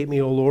 Vindicate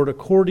me, O Lord,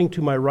 according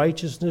to my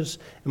righteousness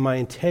and my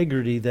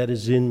integrity that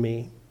is in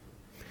me.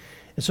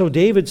 And so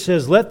David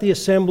says, let the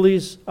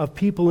assemblies of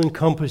people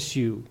encompass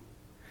you.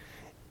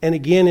 And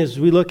again, as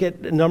we look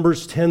at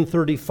Numbers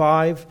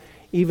 10:35,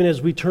 even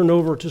as we turn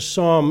over to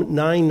Psalm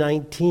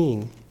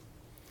 9:19,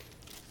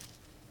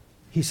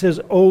 he says,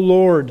 O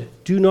Lord,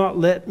 do not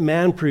let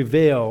man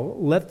prevail.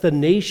 Let the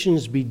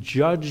nations be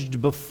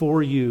judged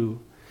before you.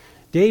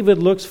 David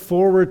looks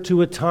forward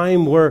to a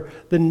time where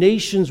the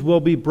nations will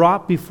be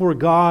brought before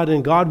God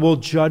and God will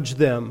judge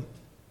them.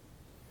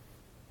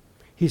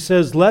 He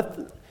says,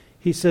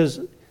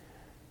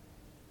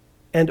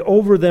 and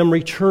over them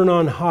return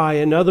on high.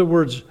 In other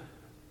words,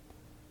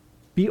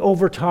 be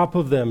over top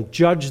of them,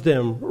 judge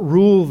them,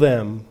 rule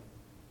them.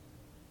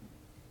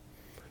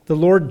 The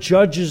Lord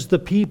judges the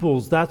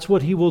peoples. That's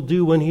what He will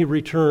do when He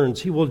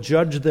returns. He will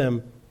judge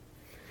them.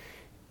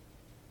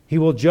 He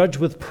will judge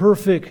with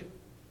perfect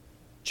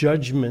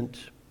judgment.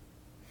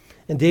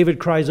 And David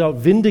cries out,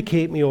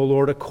 vindicate me, O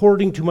Lord,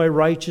 according to my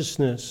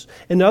righteousness.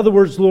 In other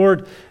words,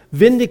 Lord,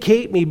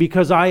 vindicate me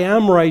because I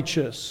am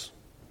righteous.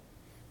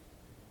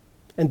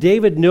 And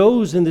David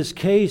knows in this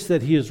case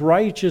that he is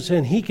righteous,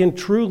 and he can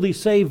truly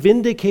say,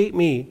 vindicate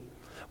me.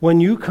 When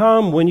you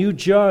come, when you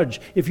judge,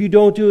 if you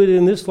don't do it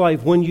in this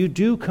life, when you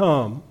do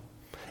come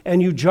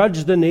and you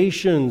judge the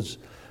nations,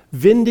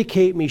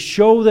 vindicate me.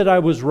 Show that I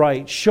was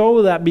right.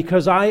 Show that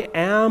because I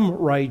am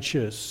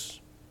righteous.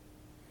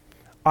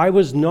 I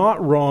was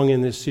not wrong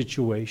in this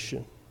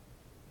situation.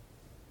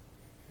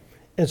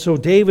 And so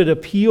David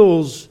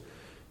appeals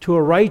to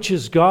a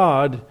righteous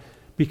God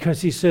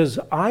because he says,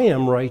 I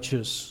am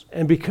righteous.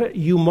 And because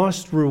you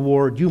must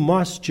reward, you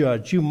must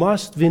judge, you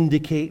must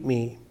vindicate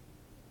me.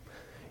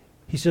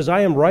 He says, I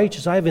am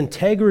righteous, I have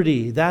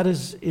integrity, that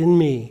is in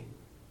me.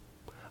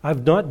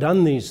 I've not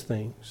done these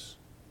things.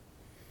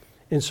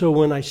 And so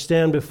when I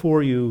stand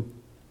before you,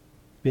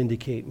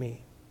 vindicate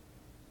me.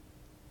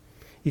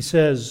 He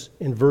says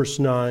in verse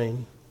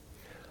 9,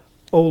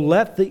 O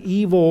let the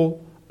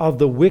evil of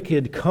the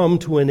wicked come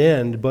to an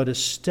end, but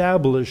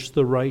establish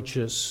the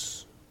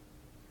righteous.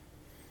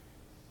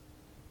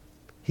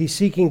 He's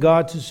seeking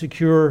God to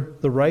secure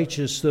the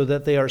righteous so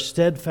that they are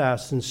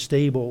steadfast and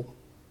stable.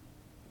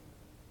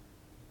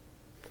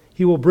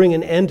 He will bring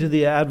an end to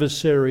the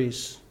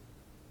adversaries.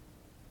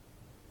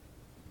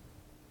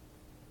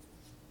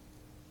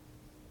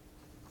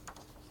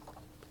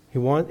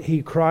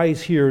 He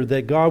cries here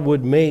that God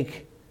would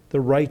make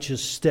the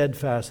righteous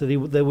steadfast, that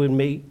they would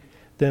make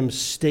them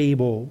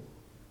stable.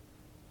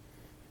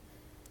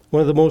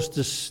 One of the most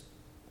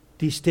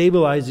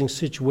destabilizing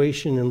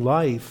situations in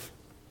life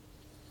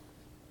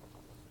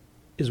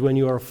is when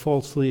you are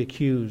falsely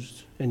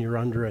accused and you're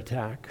under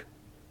attack.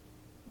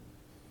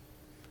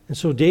 And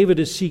so David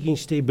is seeking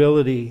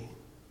stability.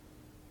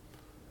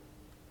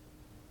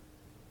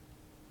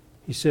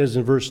 He says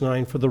in verse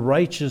 9, "For the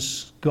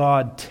righteous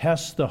God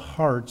tests the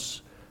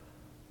hearts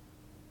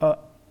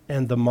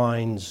and the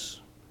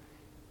minds."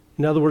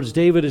 In other words,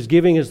 David is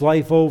giving his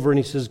life over and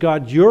he says,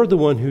 God, you're the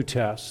one who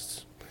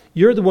tests.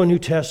 You're the one who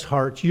tests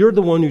hearts. You're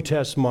the one who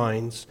tests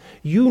minds.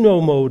 You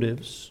know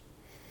motives.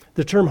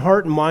 The term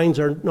heart and minds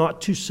are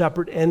not two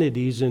separate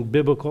entities in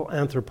biblical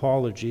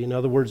anthropology. In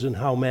other words, in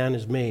how man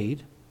is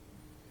made.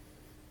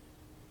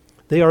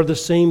 They are the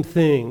same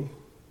thing.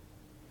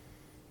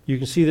 You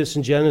can see this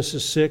in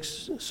Genesis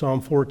 6,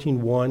 Psalm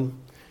 14:1.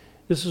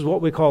 This is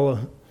what we call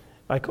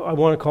I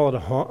want to call it a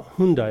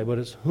Hyundai, but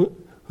it's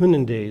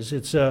Hunandays.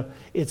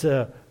 It's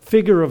a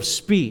figure of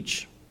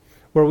speech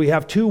where we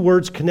have two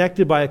words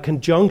connected by a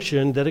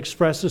conjunction that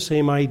express the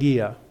same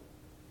idea.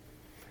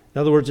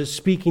 In other words, it's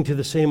speaking to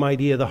the same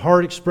idea. The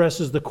heart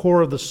expresses the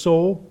core of the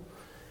soul.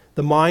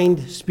 The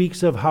mind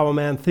speaks of how a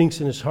man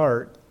thinks in his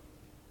heart.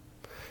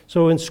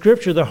 So in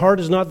Scripture, the heart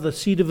is not the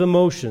seat of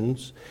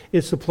emotions.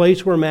 It's the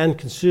place where man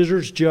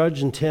considers,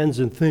 judges, intends,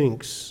 and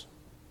thinks.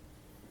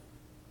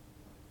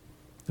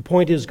 The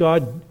point is,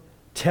 God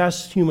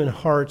tests human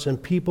hearts,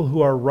 and people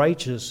who are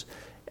righteous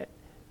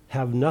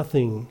have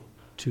nothing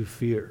to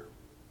fear.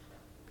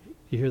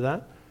 You hear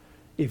that?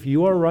 If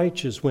you are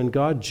righteous, when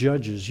God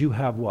judges, you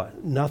have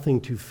what?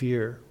 Nothing to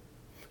fear.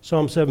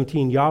 Psalm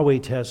 17, Yahweh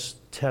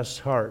tests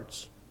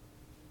hearts.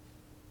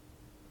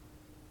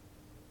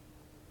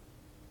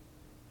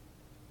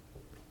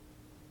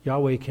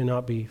 Yahweh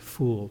cannot be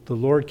fooled. The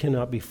Lord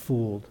cannot be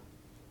fooled.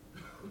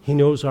 He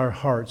knows our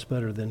hearts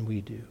better than we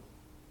do.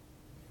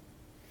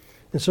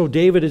 And so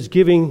David is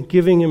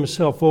giving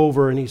himself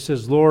over, and he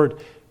says, Lord,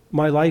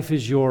 my life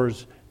is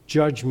yours.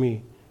 Judge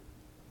me.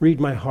 Read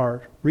my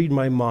heart. Read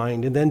my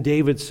mind. And then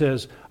David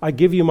says, I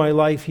give you my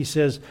life, he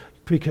says,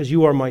 because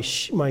you are my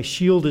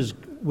shield is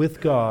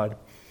with God,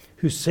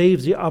 who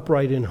saves the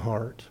upright in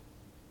heart.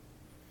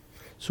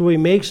 So he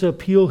makes an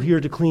appeal here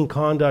to clean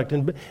conduct.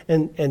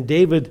 And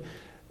David,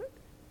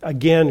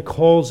 again,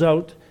 calls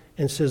out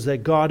and says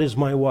that God is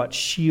my what?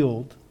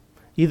 Shield.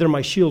 Either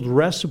my shield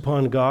rests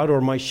upon God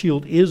or my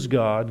shield is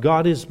God.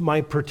 God is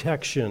my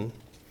protection.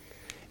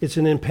 It's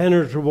an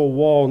impenetrable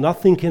wall.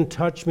 Nothing can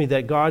touch me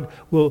that God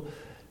will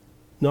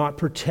not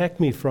protect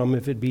me from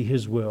if it be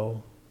his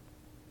will.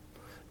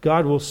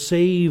 God will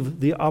save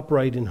the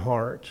upright in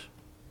heart.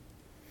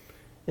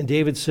 And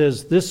David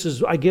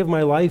says, I give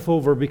my life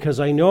over because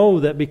I know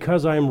that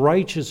because I am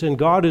righteous and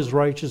God is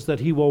righteous, that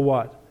he will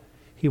what?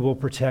 He will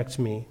protect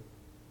me.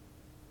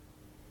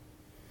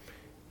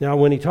 Now,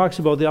 when he talks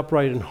about the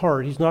upright in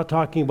heart, he's not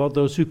talking about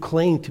those who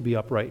claim to be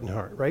upright in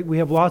heart, right? We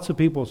have lots of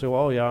people who say,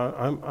 well, yeah,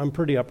 I'm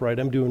pretty upright,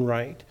 I'm doing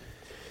right.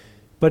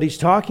 But he's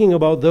talking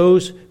about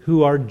those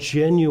who are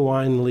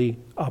genuinely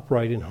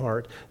upright in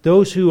heart.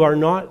 Those who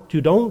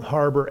don't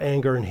harbor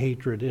anger and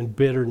hatred and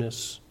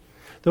bitterness.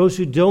 Those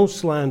who don't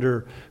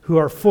slander, who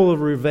are full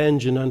of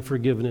revenge and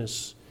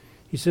unforgiveness.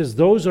 He says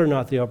those are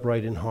not the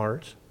upright in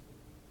heart.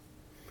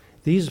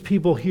 These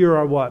people here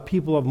are what?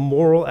 People of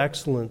moral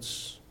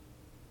excellence.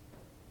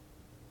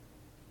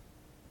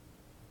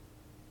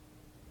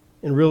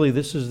 And really,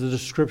 this is the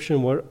description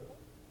of what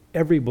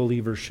every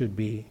believer should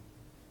be.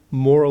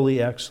 Morally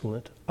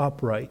excellent,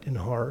 upright in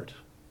heart.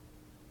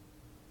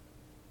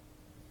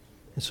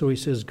 And so he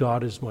says,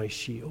 God is my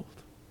shield.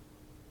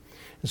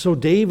 And so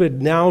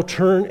David now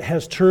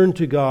has turned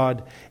to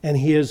God, and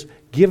he has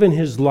given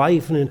his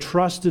life and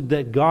entrusted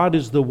that God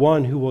is the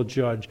one who will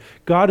judge.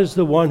 God is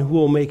the one who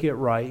will make it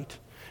right.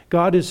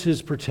 God is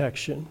his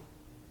protection.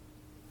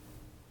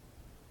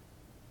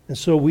 And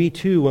so we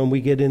too, when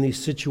we get in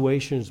these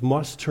situations,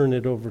 must turn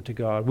it over to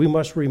God. We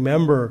must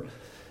remember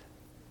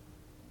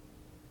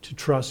to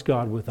trust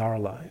God with our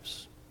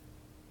lives,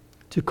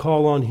 to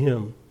call on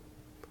him,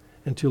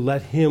 and to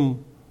let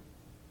him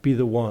be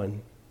the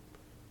one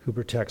who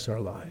protects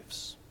our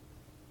lives.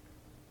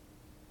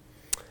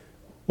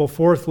 Well,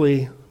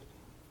 fourthly,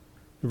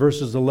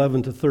 verses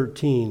 11 to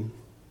 13,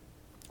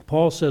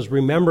 Paul says,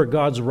 remember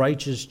God's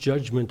righteous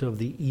judgment of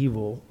the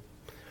evil.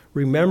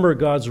 Remember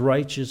God's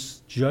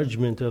righteous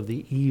judgment of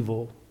the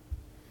evil.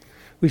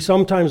 We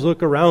sometimes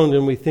look around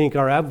and we think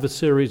our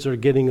adversaries are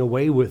getting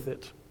away with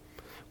it.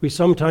 We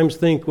sometimes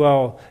think,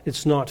 well,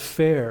 it's not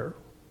fair.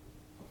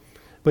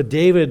 But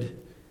David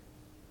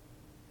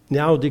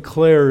now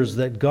declares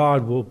that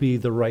God will be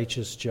the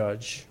righteous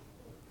judge.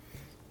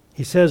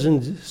 He says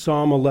in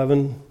Psalm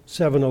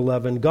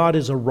 7:11, God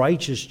is a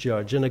righteous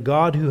judge and a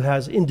God who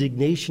has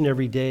indignation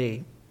every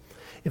day.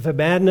 If a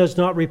man does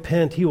not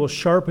repent, he will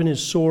sharpen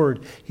his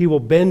sword. He will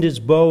bend his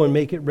bow and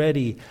make it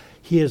ready.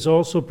 He has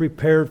also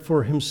prepared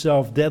for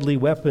himself deadly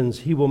weapons.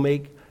 He will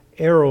make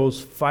arrows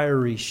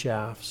fiery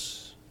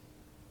shafts.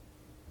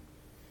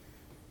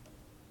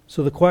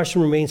 So the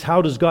question remains,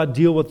 how does God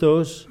deal with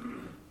those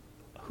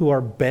who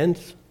are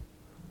bent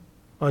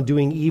on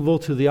doing evil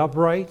to the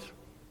upright?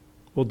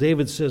 Well,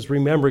 David says,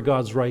 remember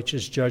God's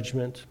righteous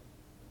judgment.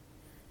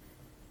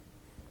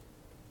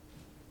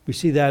 We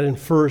see that in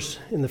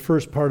the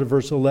first part of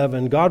verse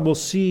 11. God will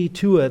see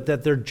to it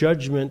that their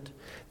judgment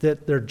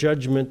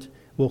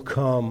will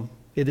come.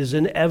 It is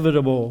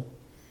inevitable.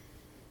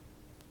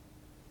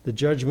 The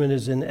judgment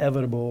is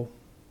inevitable.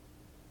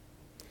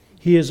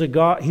 He is a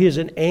God. He is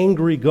an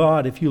angry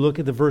God. If you look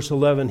at the verse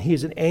 11, he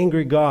is an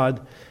angry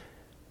God.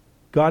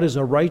 God is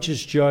a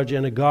righteous judge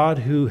and a God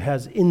who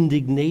has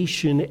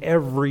indignation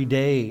every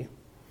day.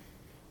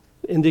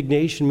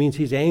 Indignation means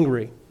he's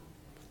angry.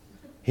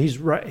 He's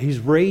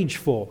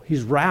rageful.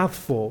 He's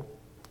wrathful.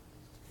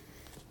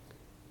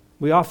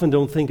 We often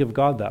don't think of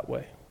God that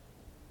way.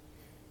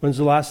 When's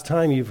the last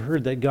time you've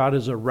heard that God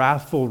is a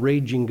wrathful,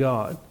 raging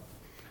God?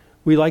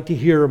 We like to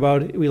hear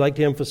about it. We like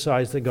to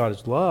emphasize that God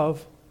is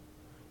love.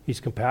 He's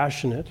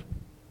compassionate.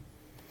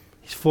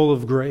 He's full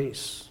of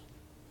grace.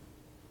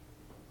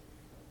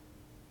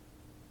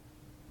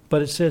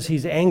 But it says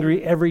he's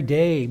angry every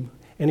day.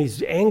 And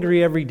he's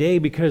angry every day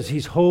because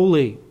he's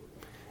holy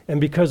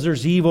and because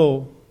there's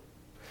evil.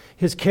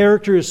 His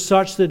character is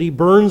such that he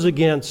burns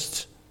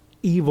against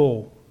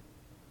evil.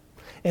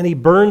 And he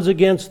burns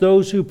against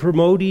those who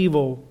promote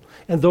evil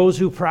and those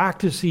who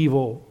practice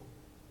evil.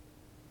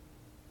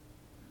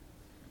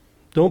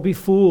 Don't be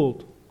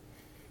fooled.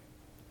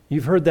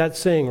 You've heard that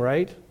saying,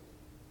 right?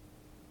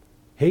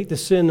 Hate the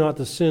sin, not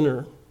the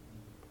sinner.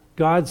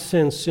 God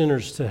sends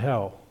sinners to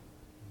hell.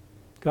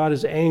 God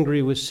is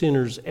angry with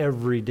sinners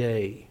every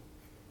day.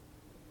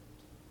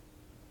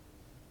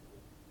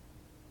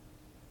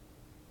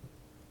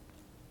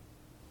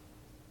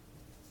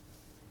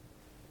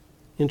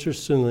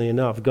 Interestingly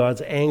enough,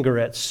 God's anger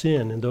at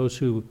sin and those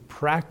who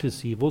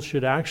practice evil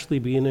should actually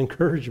be an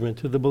encouragement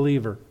to the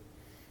believer.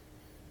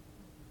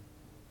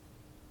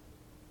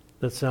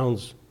 That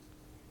sounds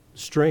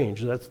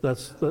strange.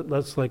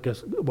 That's like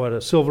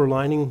a silver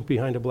lining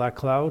behind a black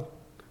cloud.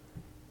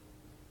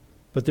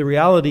 But the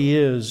reality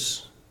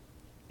is,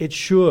 it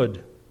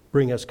should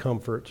bring us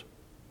comfort.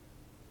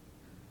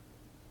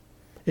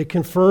 It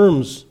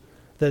confirms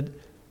that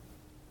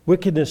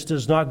wickedness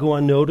does not go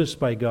unnoticed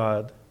by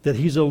God, that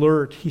he's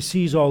alert, he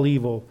sees all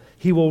evil.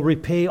 He will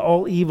repay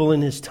all evil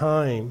in his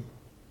time.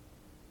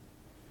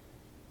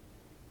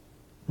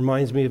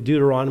 Reminds me of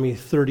Deuteronomy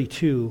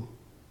 32.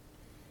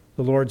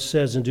 The Lord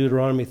says in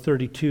Deuteronomy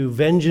 32,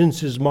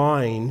 "Vengeance is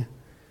mine,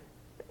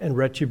 and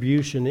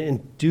retribution.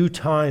 In due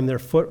time their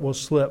foot will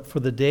slip, for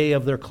the day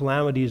of their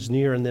calamity is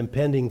near, and the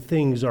impending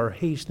things are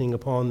hastening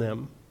upon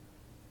them."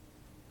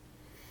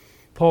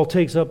 Paul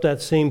takes up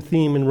that same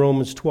theme in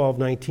Romans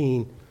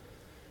 12:19.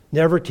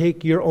 "Never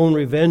take your own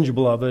revenge,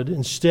 beloved.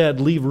 Instead,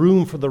 leave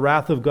room for the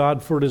wrath of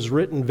God, for it is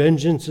written,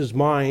 'Vengeance is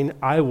mine,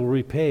 I will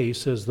repay,'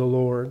 says the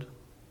Lord."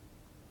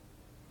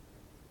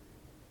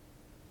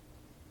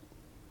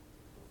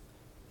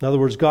 In other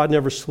words, God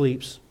never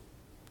sleeps.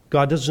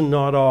 God doesn't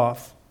nod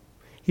off.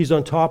 He's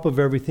on top of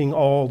everything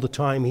all the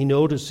time. He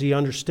notices, he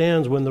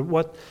understands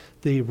what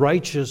the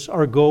righteous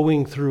are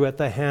going through at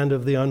the hand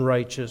of the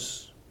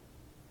unrighteous.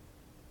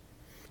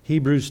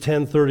 Hebrews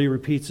 10:30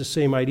 repeats the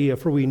same idea.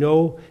 "For we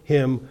know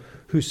him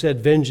who said,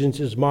 'Vengeance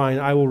is mine,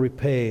 I will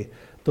repay.'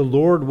 The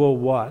Lord will"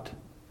 what?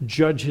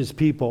 "Judge his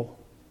people."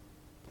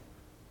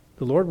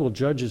 The Lord will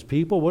judge his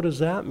people? What does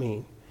that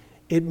mean?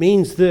 It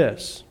means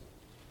this,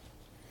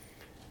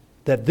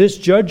 that this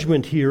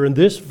judgment here in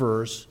this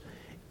verse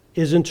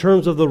is in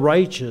terms of the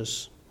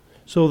righteous,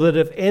 so that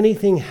if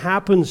anything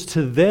happens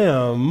to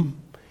them,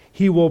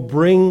 he will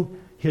bring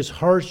his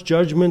harsh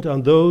judgment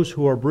on those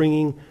who are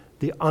bringing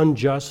the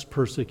unjust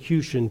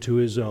persecution to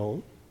his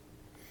own.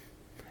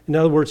 In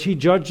other words, he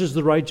judges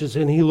the righteous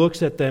and he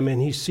looks at them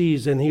and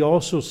he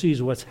also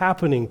sees what's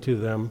happening to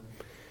them,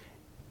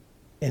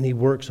 and he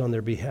works on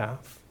their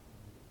behalf.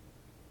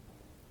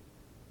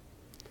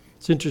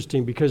 It's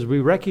interesting because we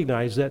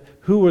recognize that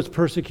who was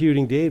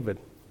persecuting David?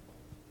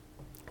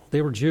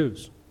 They were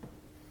Jews.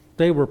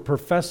 They were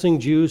professing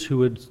Jews who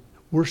would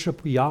worship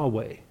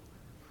Yahweh.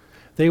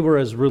 They were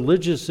as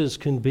religious as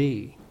can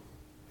be.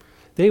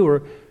 They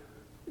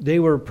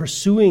were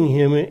pursuing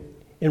him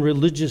in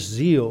religious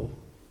zeal.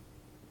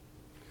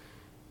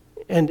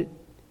 And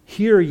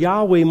here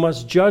Yahweh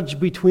must judge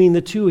between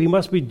the two. He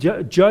must be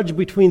judge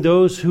between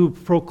those who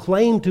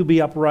proclaim to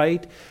be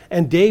upright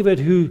and David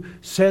who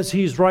says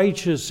he's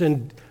righteous.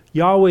 And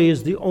Yahweh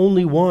is the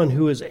only one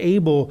who is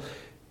able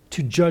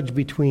to judge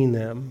between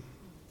them.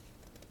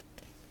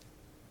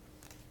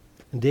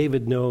 And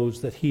David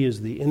knows that he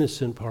is the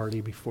innocent party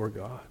before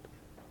God.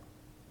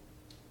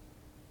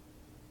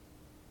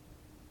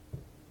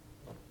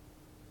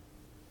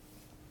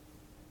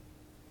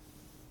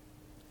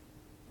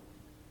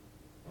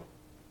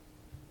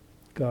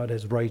 God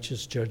has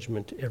righteous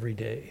judgment every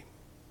day.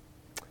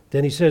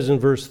 Then he says in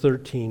verse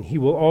 13, "He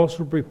will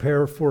also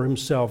prepare for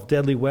himself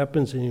deadly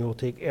weapons, and he will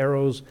take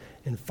arrows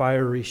and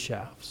fiery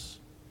shafts."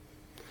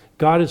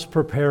 God is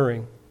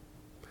preparing.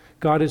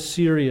 God is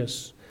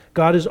serious.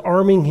 God is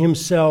arming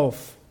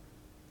himself.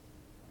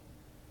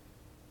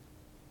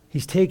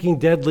 He's taking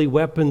deadly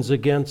weapons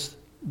against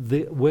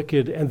the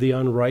wicked and the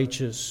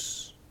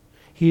unrighteous.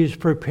 He is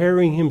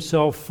preparing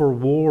himself for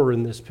war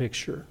in this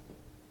picture.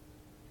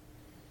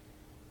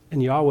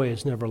 And Yahweh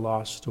has never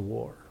lost a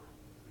war.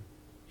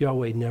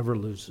 Yahweh never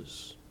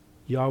loses.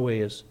 Yahweh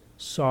is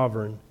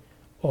sovereign,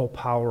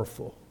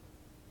 all-powerful.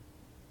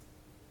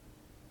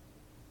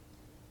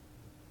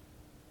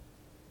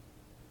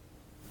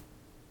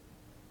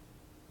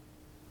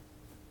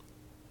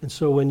 And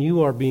so when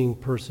you are being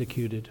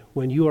persecuted,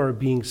 when you are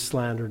being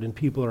slandered and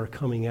people are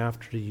coming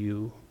after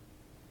you,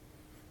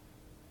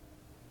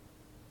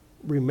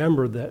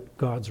 remember that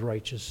God's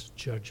righteous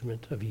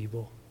judgment of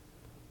evil.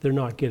 They're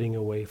not getting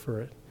away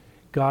for it.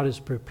 God is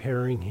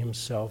preparing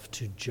himself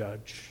to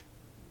judge.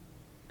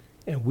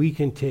 And we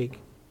can take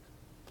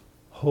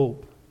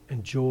hope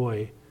and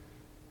joy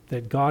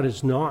that God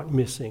is not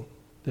missing,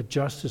 that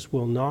justice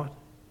will not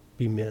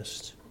be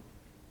missed.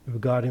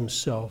 God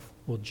himself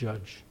will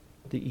judge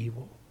the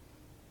evil.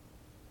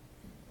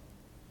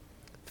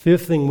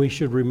 Fifth thing we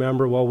should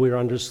remember while we're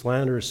under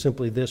slander is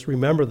simply this: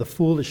 remember the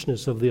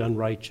foolishness of the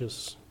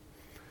unrighteous.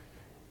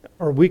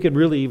 Or we could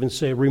really even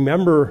say,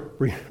 remember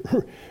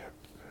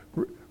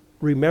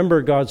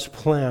God's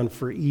plan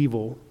for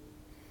evil.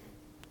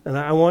 And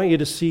I want you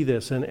to see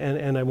this,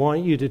 and I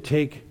want you to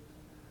take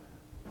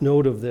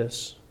note of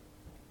this.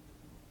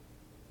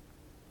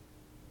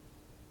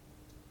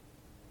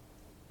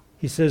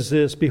 He says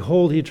this: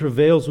 behold, he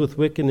travails with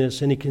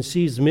wickedness, and he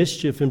conceives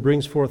mischief and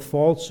brings forth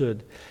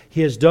falsehood.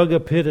 He has dug a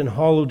pit and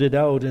hollowed it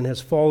out, and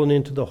has fallen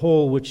into the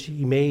hole which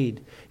he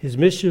made. His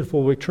mischief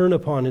will return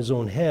upon his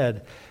own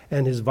head,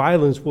 and his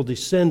violence will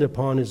descend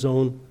upon his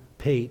own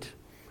pate,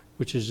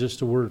 which is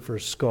just a word for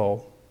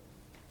skull.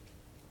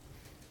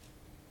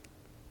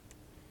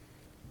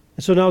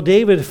 And so now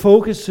David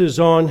focuses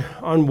on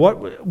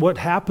what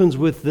happens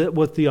with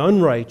the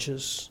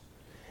unrighteous.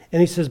 And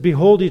he says,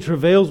 behold, he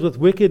travails with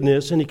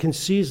wickedness, and he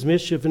conceives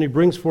mischief, and he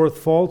brings forth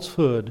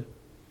falsehood.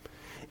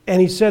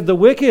 And he said, the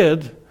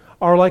wicked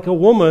are like a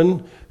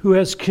woman who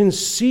has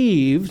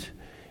conceived,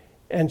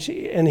 and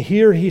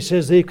here he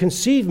says they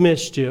conceive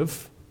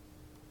mischief,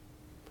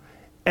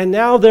 and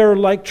now they're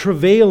like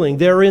travailing.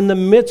 They're in the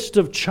midst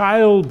of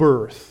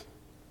childbirth.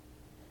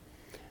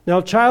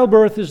 Now,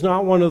 childbirth is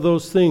not one of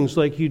those things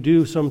like you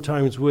do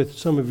sometimes with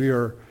some of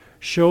your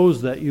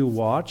shows that you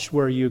watch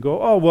where you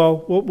go, oh,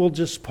 well, we'll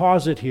just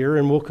pause it here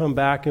and we'll come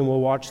back and we'll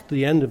watch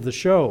the end of the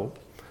show,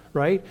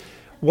 right?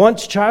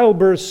 Once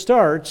childbirth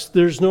starts,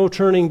 there's no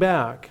turning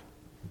back,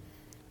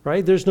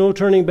 right? There's no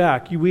turning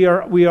back.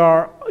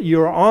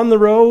 You're on the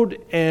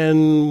road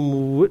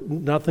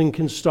and nothing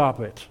can stop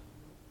it.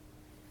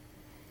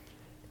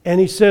 And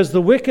he says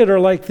the wicked are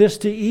like this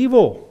to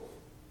evil.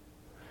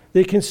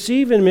 They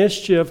conceive in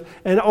mischief,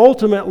 and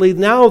ultimately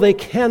now they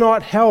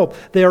cannot help.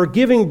 They are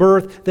giving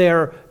birth.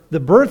 The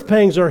birth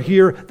pangs are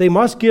here. They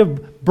must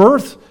give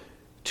birth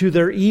to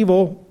their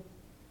evil,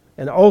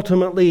 and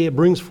ultimately it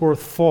brings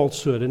forth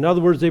falsehood. In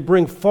other words, they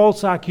bring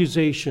false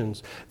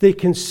accusations. They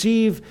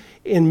conceive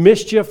in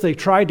mischief. They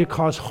try to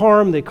cause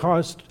harm. They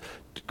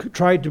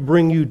tried to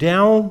bring you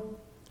down,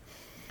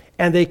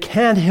 and they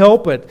can't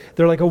help it.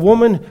 They're like a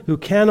woman who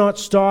cannot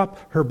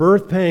stop her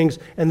birth pangs,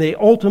 and they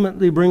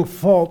ultimately bring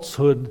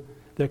falsehood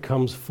that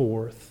comes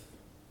forth.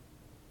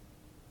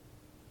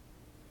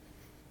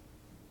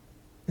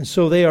 And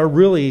so they are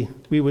really,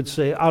 we would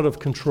say, out of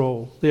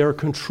control. They are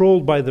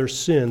controlled by their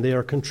sin. They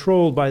are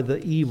controlled by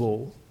the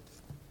evil.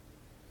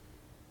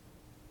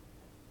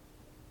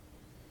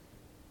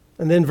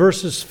 And then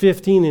verses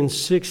 15 and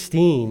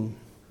 16.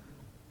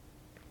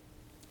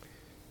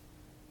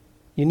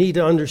 You need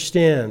to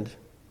understand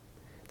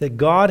that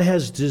God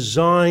has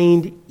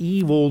designed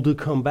evil to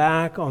come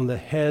back on the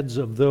heads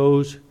of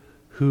those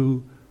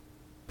who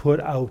put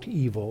out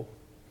evil.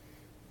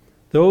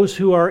 Those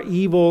who are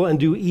evil and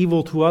do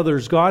evil to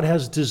others, God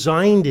has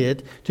designed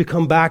it to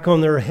come back on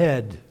their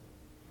head.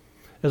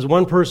 As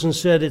one person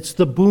said, it's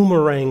the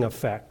boomerang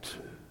effect.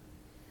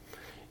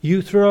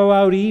 You throw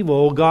out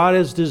evil, God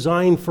has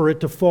designed for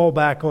it to fall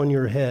back on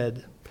your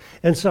head.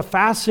 And it's a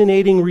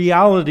fascinating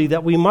reality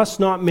that we must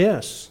not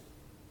miss.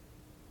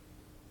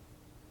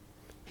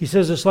 He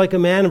says it's like a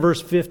man in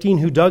verse 15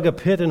 who dug a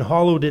pit and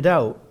hollowed it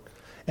out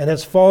and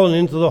has fallen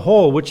into the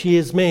hole which he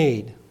has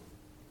made.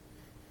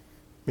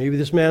 Maybe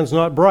this man's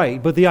not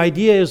bright, but the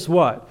idea is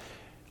what?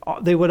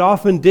 They would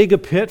often dig a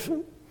pit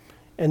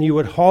and you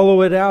would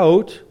hollow it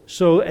out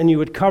and you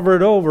would cover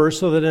it over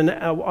so that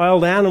a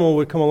wild animal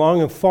would come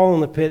along and fall in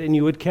the pit and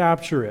you would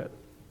capture it.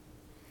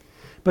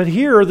 But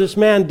here this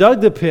man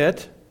dug the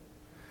pit,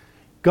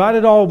 got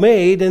it all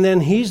made, and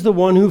then he's the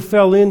one who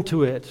fell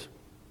into it.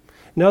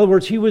 In other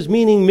words, he was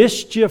meaning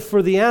mischief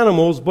for the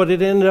animals, but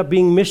it ended up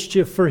being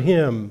mischief for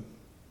him.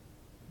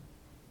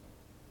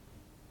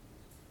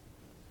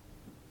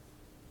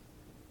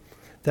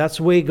 That's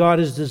the way God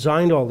has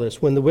designed all this.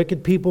 When the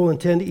wicked people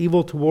intend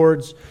evil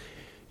towards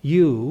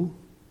you,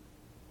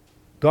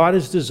 God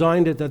has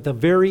designed it that the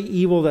very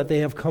evil that they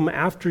have come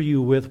after you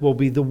with will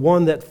be the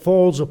one that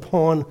falls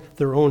upon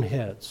their own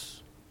heads.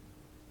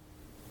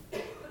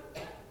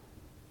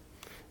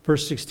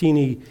 Verse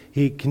 16,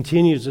 he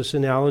continues this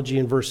analogy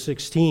in verse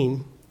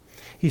 16.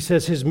 He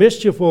says, his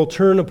mischief will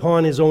turn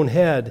upon his own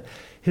head.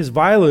 His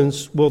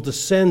violence will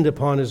descend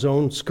upon his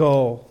own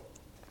skull.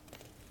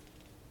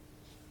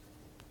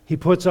 He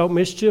puts out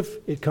mischief,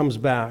 it comes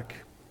back.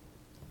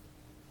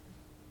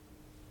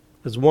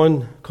 As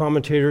one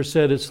commentator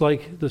said, it's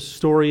like the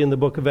story in the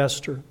book of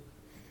Esther.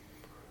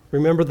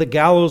 Remember the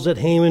gallows that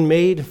Haman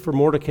made for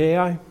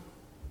Mordecai?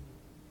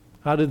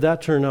 How did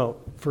that turn out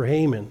for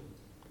Haman?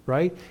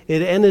 Right?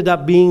 It ended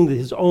up being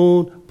his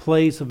own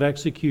place of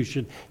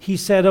execution. He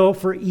set out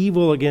for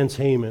evil against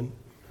Haman.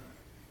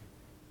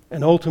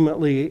 And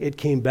ultimately, it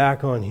came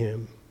back on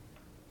him.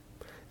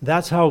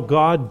 That's how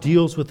God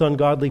deals with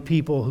ungodly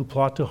people who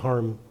plot to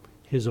harm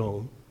his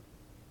own.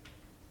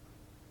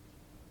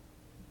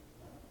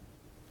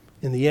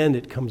 In the end,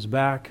 it comes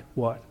back,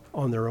 what?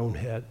 On their own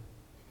head.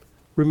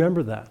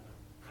 Remember that.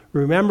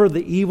 Remember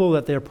the evil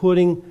that they're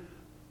putting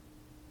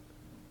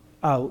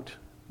out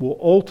will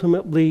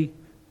ultimately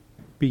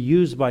be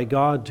used by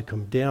God to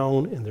come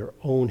down in their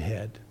own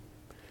head.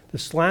 The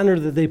slander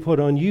that they put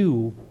on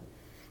you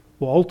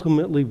will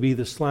ultimately be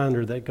the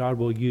slander that God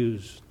will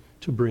use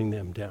to bring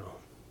them down.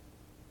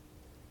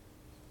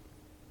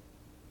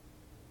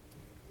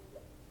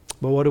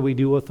 But what do we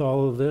do with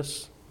all of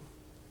this?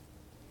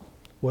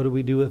 What do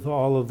we do with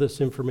all of this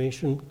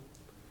information?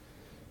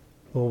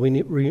 Well, we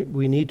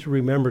need to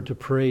remember to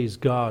praise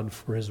God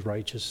for his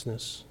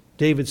righteousness.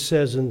 David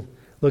says,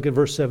 look at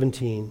verse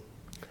 17,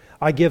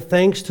 I give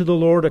thanks to the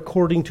Lord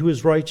according to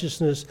his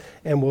righteousness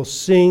and will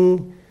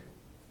sing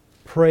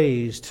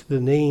praise to the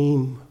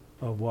name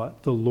of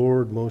what? The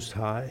Lord Most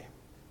High.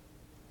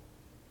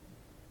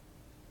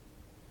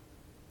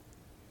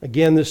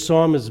 Again, this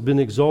psalm has been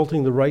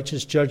exalting the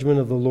righteous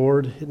judgment of the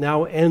Lord. It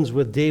now ends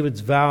with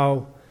David's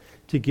vow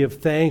to give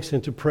thanks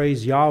and to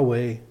praise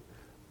Yahweh,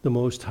 the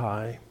Most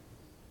High.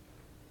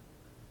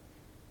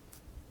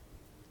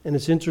 And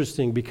it's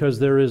interesting because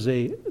there is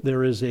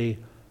a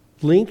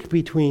link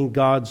between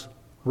God's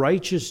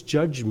righteous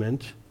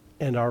judgment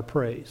and our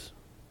praise.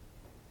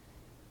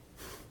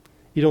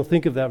 You don't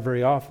think of that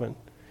very often.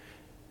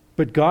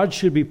 But God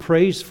should be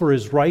praised for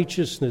his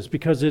righteousness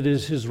because it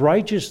is his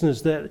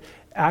righteousness that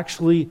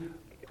actually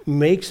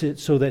makes it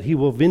so that he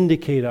will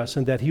vindicate us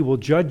and that he will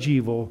judge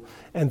evil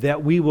and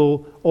that we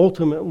will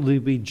ultimately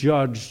be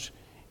judged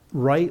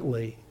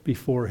rightly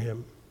before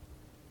him.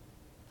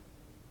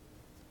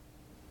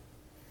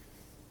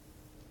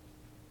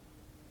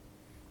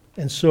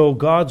 And so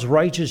God's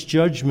righteous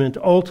judgment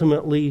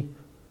ultimately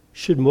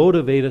should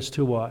motivate us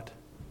to what?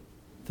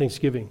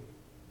 Thanksgiving.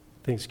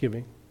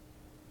 Thanksgiving.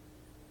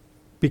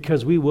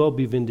 Because we will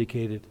be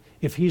vindicated.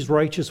 If he's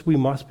righteous, we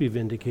must be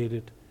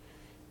vindicated.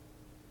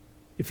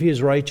 If he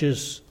is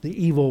righteous,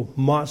 the evil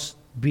must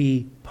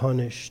be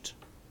punished.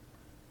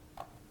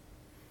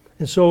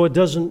 And so it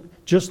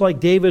doesn't, just like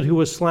David who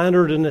was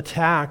slandered and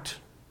attacked,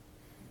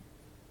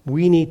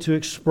 we need to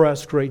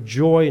express great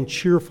joy and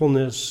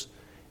cheerfulness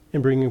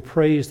in bringing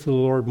praise to the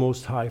Lord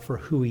Most High for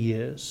who he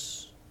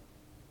is.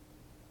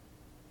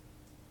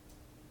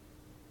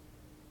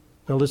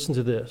 Now listen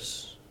to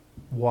this.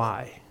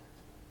 Why?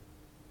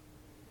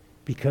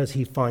 Because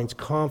he finds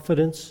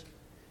confidence,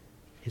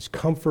 his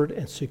comfort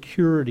and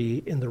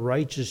security in the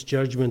righteous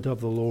judgment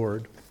of the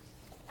Lord.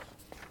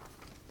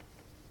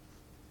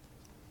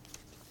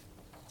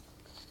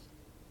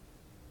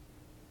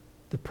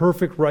 The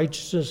perfect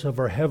righteousness of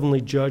our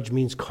heavenly judge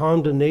means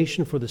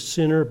condemnation for the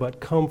sinner, but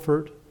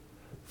comfort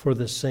for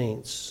the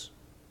saints.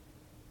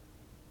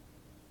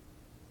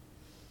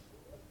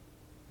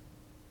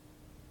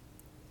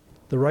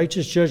 The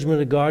righteous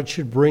judgment of God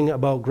should bring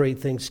about great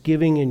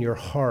thanksgiving in your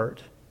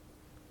heart,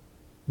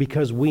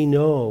 because we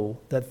know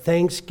that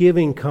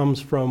thanksgiving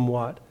comes from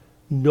what?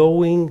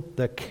 Knowing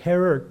the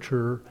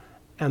character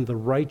and the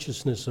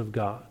righteousness of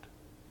God.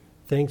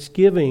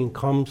 Thanksgiving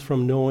comes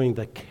from knowing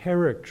the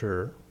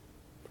character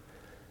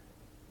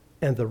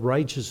and the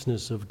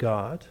righteousness of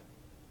God.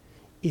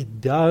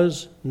 It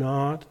does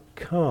not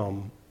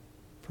come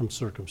from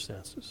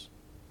circumstances.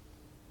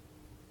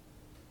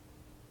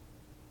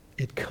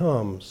 It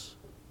comes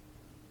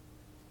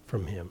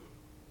from him.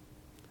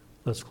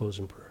 Let's close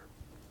in prayer.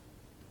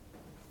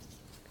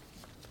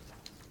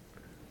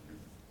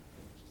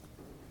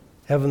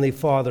 Heavenly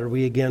Father,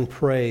 we again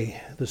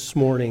pray this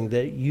morning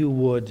that you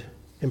would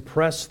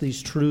impress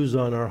these truths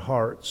on our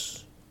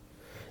hearts,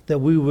 that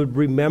we would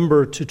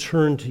remember to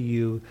turn to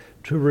you,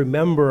 to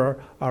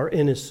remember our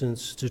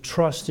innocence, to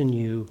trust in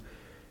you,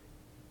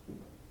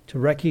 to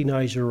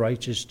recognize your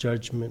righteous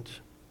judgment,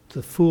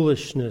 the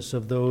foolishness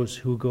of those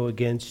who go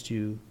against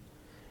you,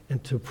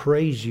 and to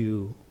praise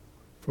you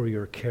for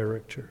your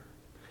character.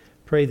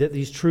 Pray that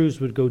these truths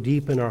would go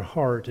deep in our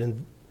heart,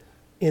 and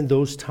in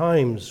those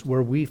times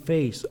where we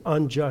face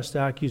unjust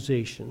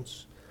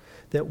accusations,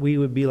 that we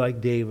would be like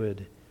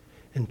David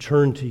and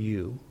turn to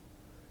you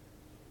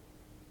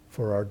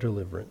for our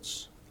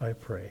deliverance. I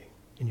pray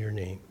in your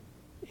name.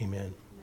 Amen.